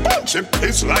 punch it.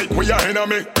 It's like we are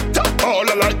enemy. Top all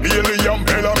like Bailey and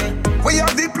Bellamy. We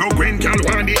have the plug when girl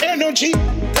want the energy.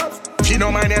 Tough. She no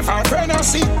mind if our friend I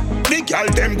see. The girl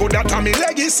them good at me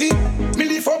legacy. Me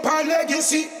live up our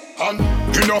legacy. And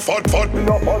enough hot.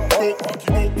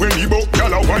 When he broke,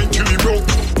 girl a wine till he broke.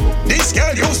 This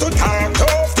girl used to talk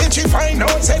tough. Did she find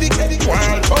out, said it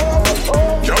wild tough.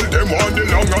 Girl them want the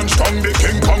long and strong. The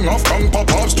King Kong of Kong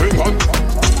Papa string on.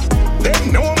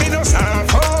 Them know me no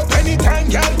soft up. Anytime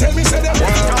y'all tell me say them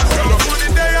want.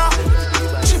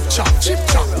 Chip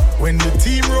chop. When the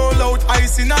team roll out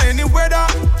ice in any weather.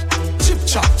 Chip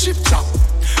chop.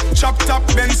 Chop top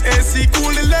Benz AC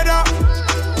cool the leather.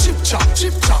 Chip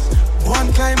chop.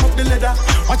 One climb up the ladder.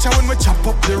 Watch out when we chop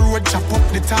up the road, chop up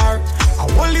the tar. A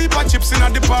whole heap of chips in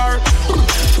the bar.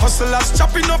 Hustlers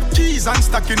chopping up keys and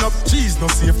stacking up cheese. No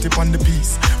safety on the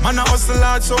piece. Man a hustle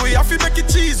hard, so we have to make it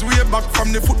cheese. Way back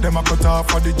from the foot, them a cut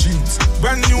off of the jeans.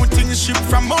 Brand new things shipped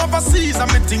from overseas.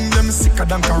 And me think them sicker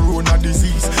than corona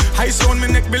disease. Ice on me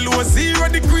neck below 0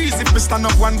 degrees. If me stand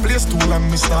up one place, too long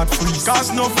me start freeze. Cause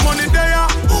enough money there.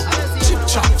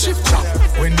 Chip chop.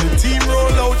 When the team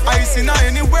roll out ice in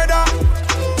any weather.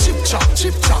 Chip chop.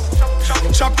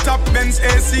 Chop top Benz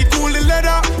AC cool the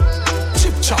leather.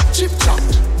 Chip chop.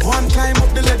 One climb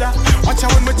up the ladder. Watch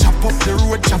out when we chop up the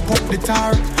road, chop up the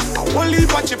tar. A whole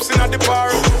leave my chips in the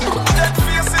bar. Dead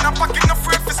face in a pocket, no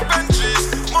afraid for spend cheese.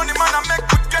 Money man I make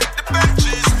would get the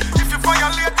benches. If you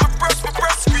violate my press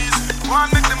squeeze. One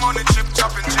make the money chip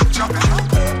chopping.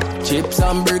 Chips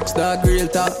and bricks, dog, real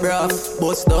top brass.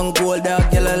 Bust down cold,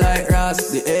 dog, yellow like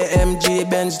Ross. The AMG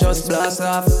Benz just blast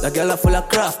off. The girl full of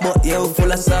craft, but yeah,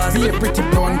 full of sauce. Be a pretty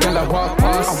blonde girl I walk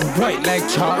past. I'm bright like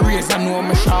chart race, I know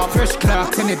my sharp. Fresh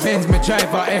clocks in the Benz, me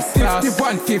drive a S-Class.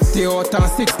 5150 out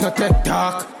and 6, no tech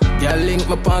talk. Girl link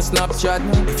me on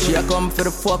Snapchat. If she a come for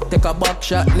the fuck, take a back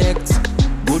shot next.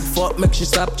 Good fuck, make she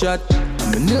stop chat.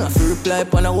 I'm enough to reply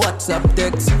on a WhatsApp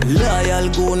text. Loyal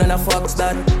goon and a fox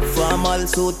that. Formal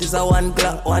suit is a 1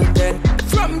 Glock 110.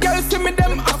 From girls to me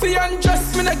them I feel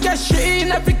undressed. Me not get shit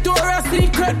in a Victoria's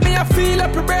Secret. Me I feel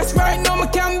up her breast right now. Me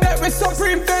can bet with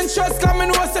Supreme Ventures. Coming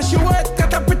was so she worth.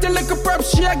 Got a pretty little prop.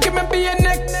 She a give me be a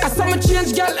neck. I saw me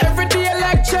change girl every day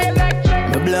like check.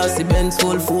 Me blousy Benz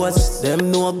full force.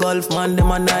 Them no golf man,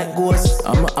 them a night ghost.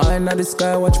 I'm a eye in the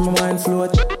sky, watch my mind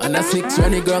float. And a 6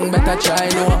 runny gang, better try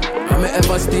no. I'm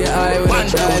ever stay high when I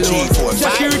try low. 1, 2, 3, 4,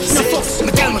 5, 6.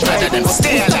 Me tell my brother them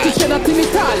stay alive. Thank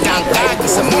God for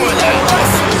some more life.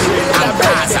 I'm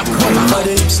brass, I'm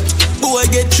coming. Boy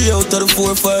get 3 out of the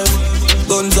 4, 5.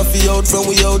 Guns off the out from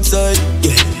we outside.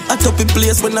 Yeah, I top a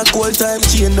place when I call time.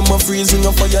 Chain them a freezing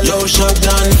up for your low shot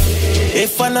down.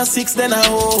 If I'm a 6 then I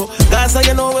hoe. Guys I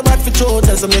you know we bad for throat.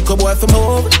 Tell some make a boy from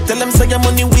home. Tell them say your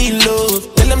money we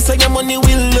love. Tell them say your money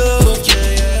we love.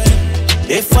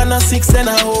 If I'm a 6 then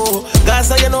I hoe.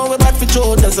 Guys I you know we bad for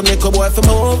throat. Tell some make a boy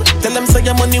from home. Tell them say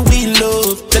your money we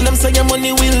love. Tell them say your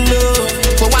money we love.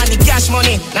 For one the cash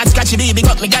money, not scratchy baby.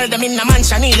 Got me girl them in the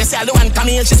mansion. They say I don't want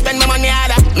come here, she spend my money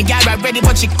harder. Me girl right ready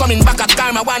but she coming back a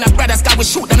car. My one of brothers cause we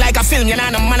shoot them like a film. You know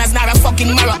no manners not a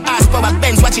fucking mirror. Ass power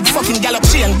Benz, watch it fucking gallop.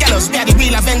 She and gallows, we are the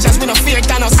real Avengers. We no fear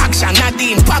Thanos. Action,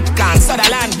 Nadine, Popcorn,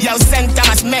 Sutherland. Yo, St.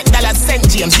 Thomas, Met, Dallas, St.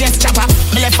 James. Yes, chopper.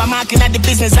 Me left a marking at the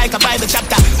business like a Bible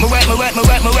chapter. Me work,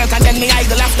 and then me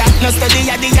idle after. No study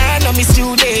at the yard, no me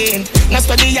student. No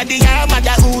study at the yard,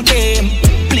 mother who them.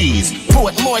 Please,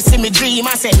 put more see me dream.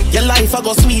 I say, your life I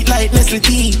go sweet like Nestle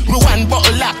tea. Me one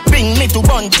bottle up, bring me to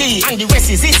Bunty. And the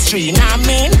rest is history, nah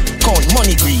man. Count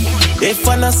money green. If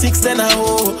I'm a 6 then I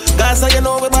hoe. Guys I you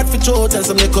know we bad for throat. Tell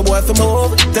some make a boy from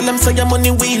home. Tell them say your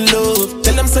money we love.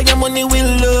 Tell them say your money we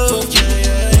love.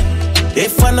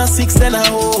 If I'm a 6 then I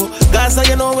hoe. Guys I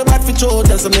you know we bad for throat.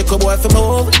 Tell some make a boy from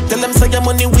home. Tell them say your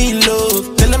money we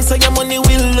love. Tell them say your money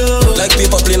we love. Like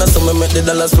paper plane and some me make the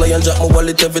dollars fly and drop my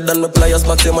wallet every day. My pliers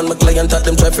back them and my client at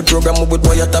them try to program me with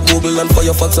wire tap Google and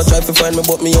Firefox. I try to find me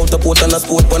but me out a port and a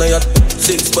sport when I had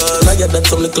 6 bars. I had that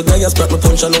some little guy a scrap me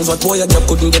punch and knows what boy I got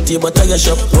couldn't get here but tire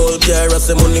shop. Roll car as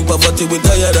some money poverty we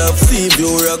tired of. See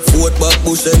view rock Fort back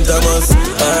Bush and Thomas.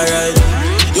 Alright.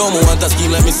 Yo, me want a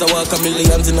scheme like Mr. Walker,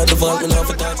 millions in the vault, me not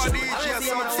for touch.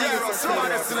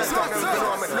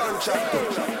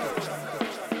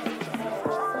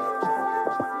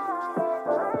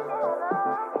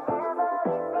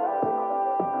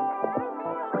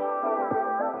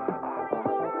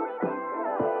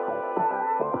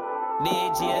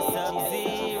 DJ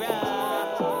Sub-Zero.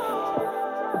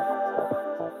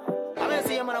 I'm gonna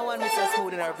see him on a one Mr.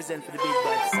 Smooth and I represent for the big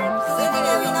bad son. So we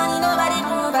don't need nobody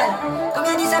move. Come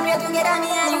here, disappear together, me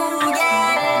and you,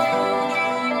 girl.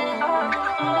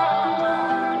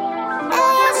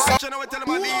 You know we tell them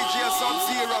a DJ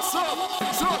Sub-Zero. Sub.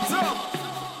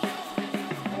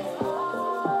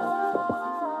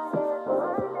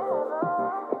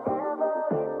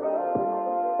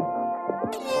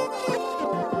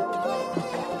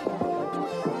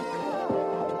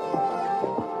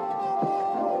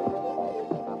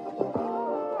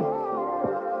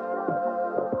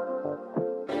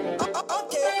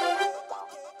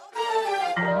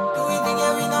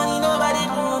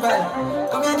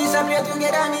 Disappear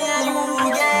together, me and you,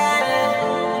 girl.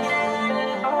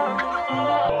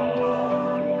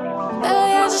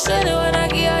 Baby, I just really wanna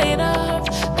give you enough.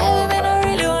 Baby, me don't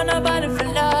really want nobody for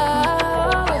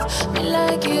love. Me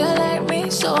like you like me,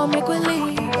 so make we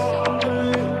leave.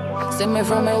 See me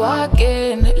from me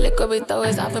walking. Little bit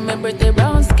always off of my pretty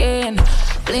brown skin.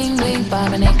 Bling bling pa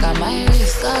me neck and my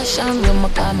wrist. Caution, you ma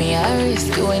call me Iris.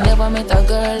 You ain't never met a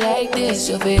girl like this.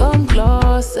 You feel come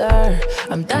closer.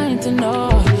 I'm dying to know.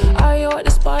 Are you at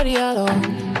this party alone?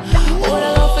 Would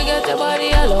I love forget your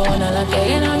body alone? I like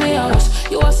you in my house.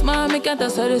 You a smile, me can't tell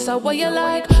this is what you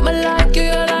like. Me like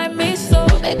you like me so.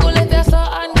 Make you let your soul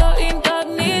and go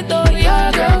incognito.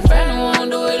 Your girlfriend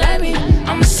won't do it like me.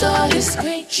 I'm so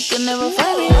discreet, you can never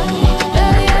find me.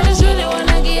 Baby, I just really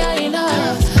wanna give you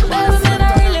enough. Baby, man, I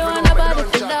really wanna body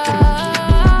for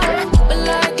love. But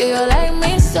like you like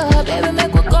me so. Baby,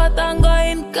 make we cut and go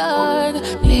in card.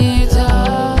 Need to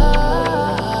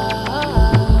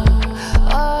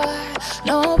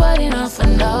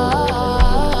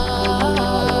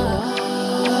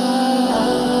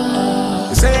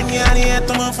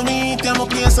I'm a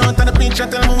place out on the picture.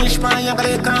 Tell me which part you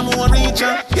gotta come on reach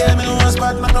ya. Yeah, me know one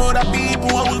spot, my crowd of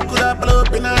people. I will could have pull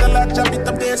up in all the lot. Chop it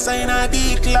up there, sign I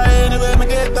decline. Anyway, me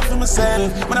get up for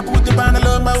myself. When I put the band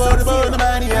alone, my word about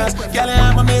nobody else. Girl,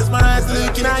 I'm a mesmerized,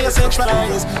 looking at your sexual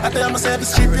eyes. I tell myself to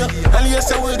strip you, and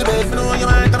yes, I would the bed. Know you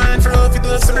want the man for off, it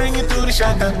does so bring you to the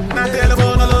shatter. Not tell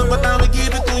about no love, but I will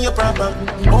give it to you proper.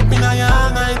 Open on you all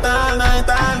night, all night,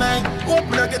 all night.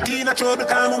 Open up your teen, I trouble,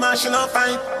 calm, woman, she not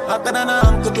fight. After that,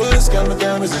 I'm to do this, girl, me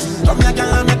can't resist. Come here,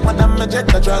 girl, I make my damn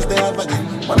jet, I trust they have again.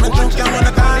 When me drink, you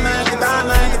wanna all night, get all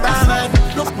night, get all night.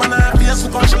 Look, man, I feel so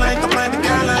conscious like I'm like the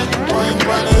girl like point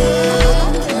one.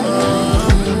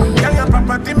 Girl, your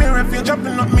property, me refuge,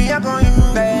 jumping up me, I go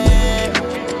in there.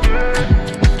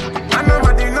 I know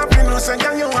what you know, so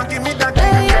girl, you want give me that.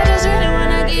 Baby, I just really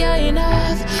wanna give you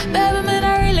enough. Baby, man,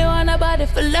 I really want a body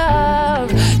for love.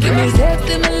 Give me sex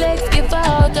till my legs give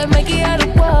out. I make it out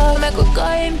of war, make a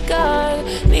coin call.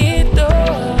 Need to,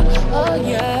 oh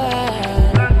yeah.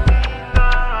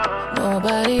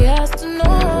 Nobody has to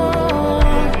know.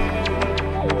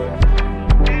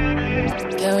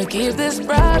 Can we keep this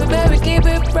private, baby, keep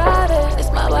it private. It's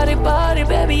my body party,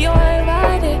 baby, you're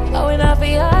invited. Oh, we not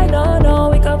behind, no,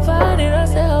 we can find it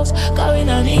ourselves. Cause we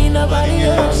don't need nobody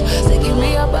else. So give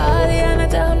me your body and I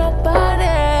tell nobody.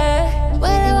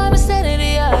 When I want me sending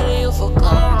the other, you for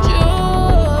come true.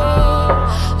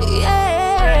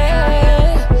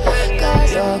 Yeah.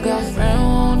 Cause your girlfriend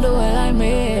won't do it like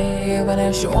me. But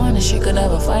if she wanted, she could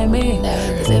never find me.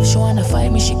 Cause if she wanna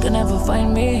fight me, she could never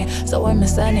find me. So when me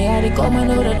standing out, they come and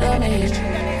do the damage.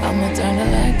 I'ma turn the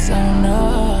lights on up.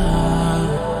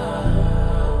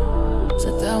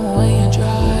 So tell me when you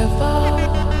drive up.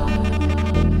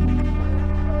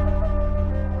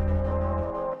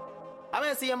 I'm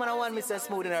gonna see him on a one Mr.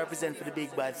 Smooth and I represent for the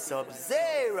big bad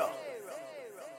Sub-Zero.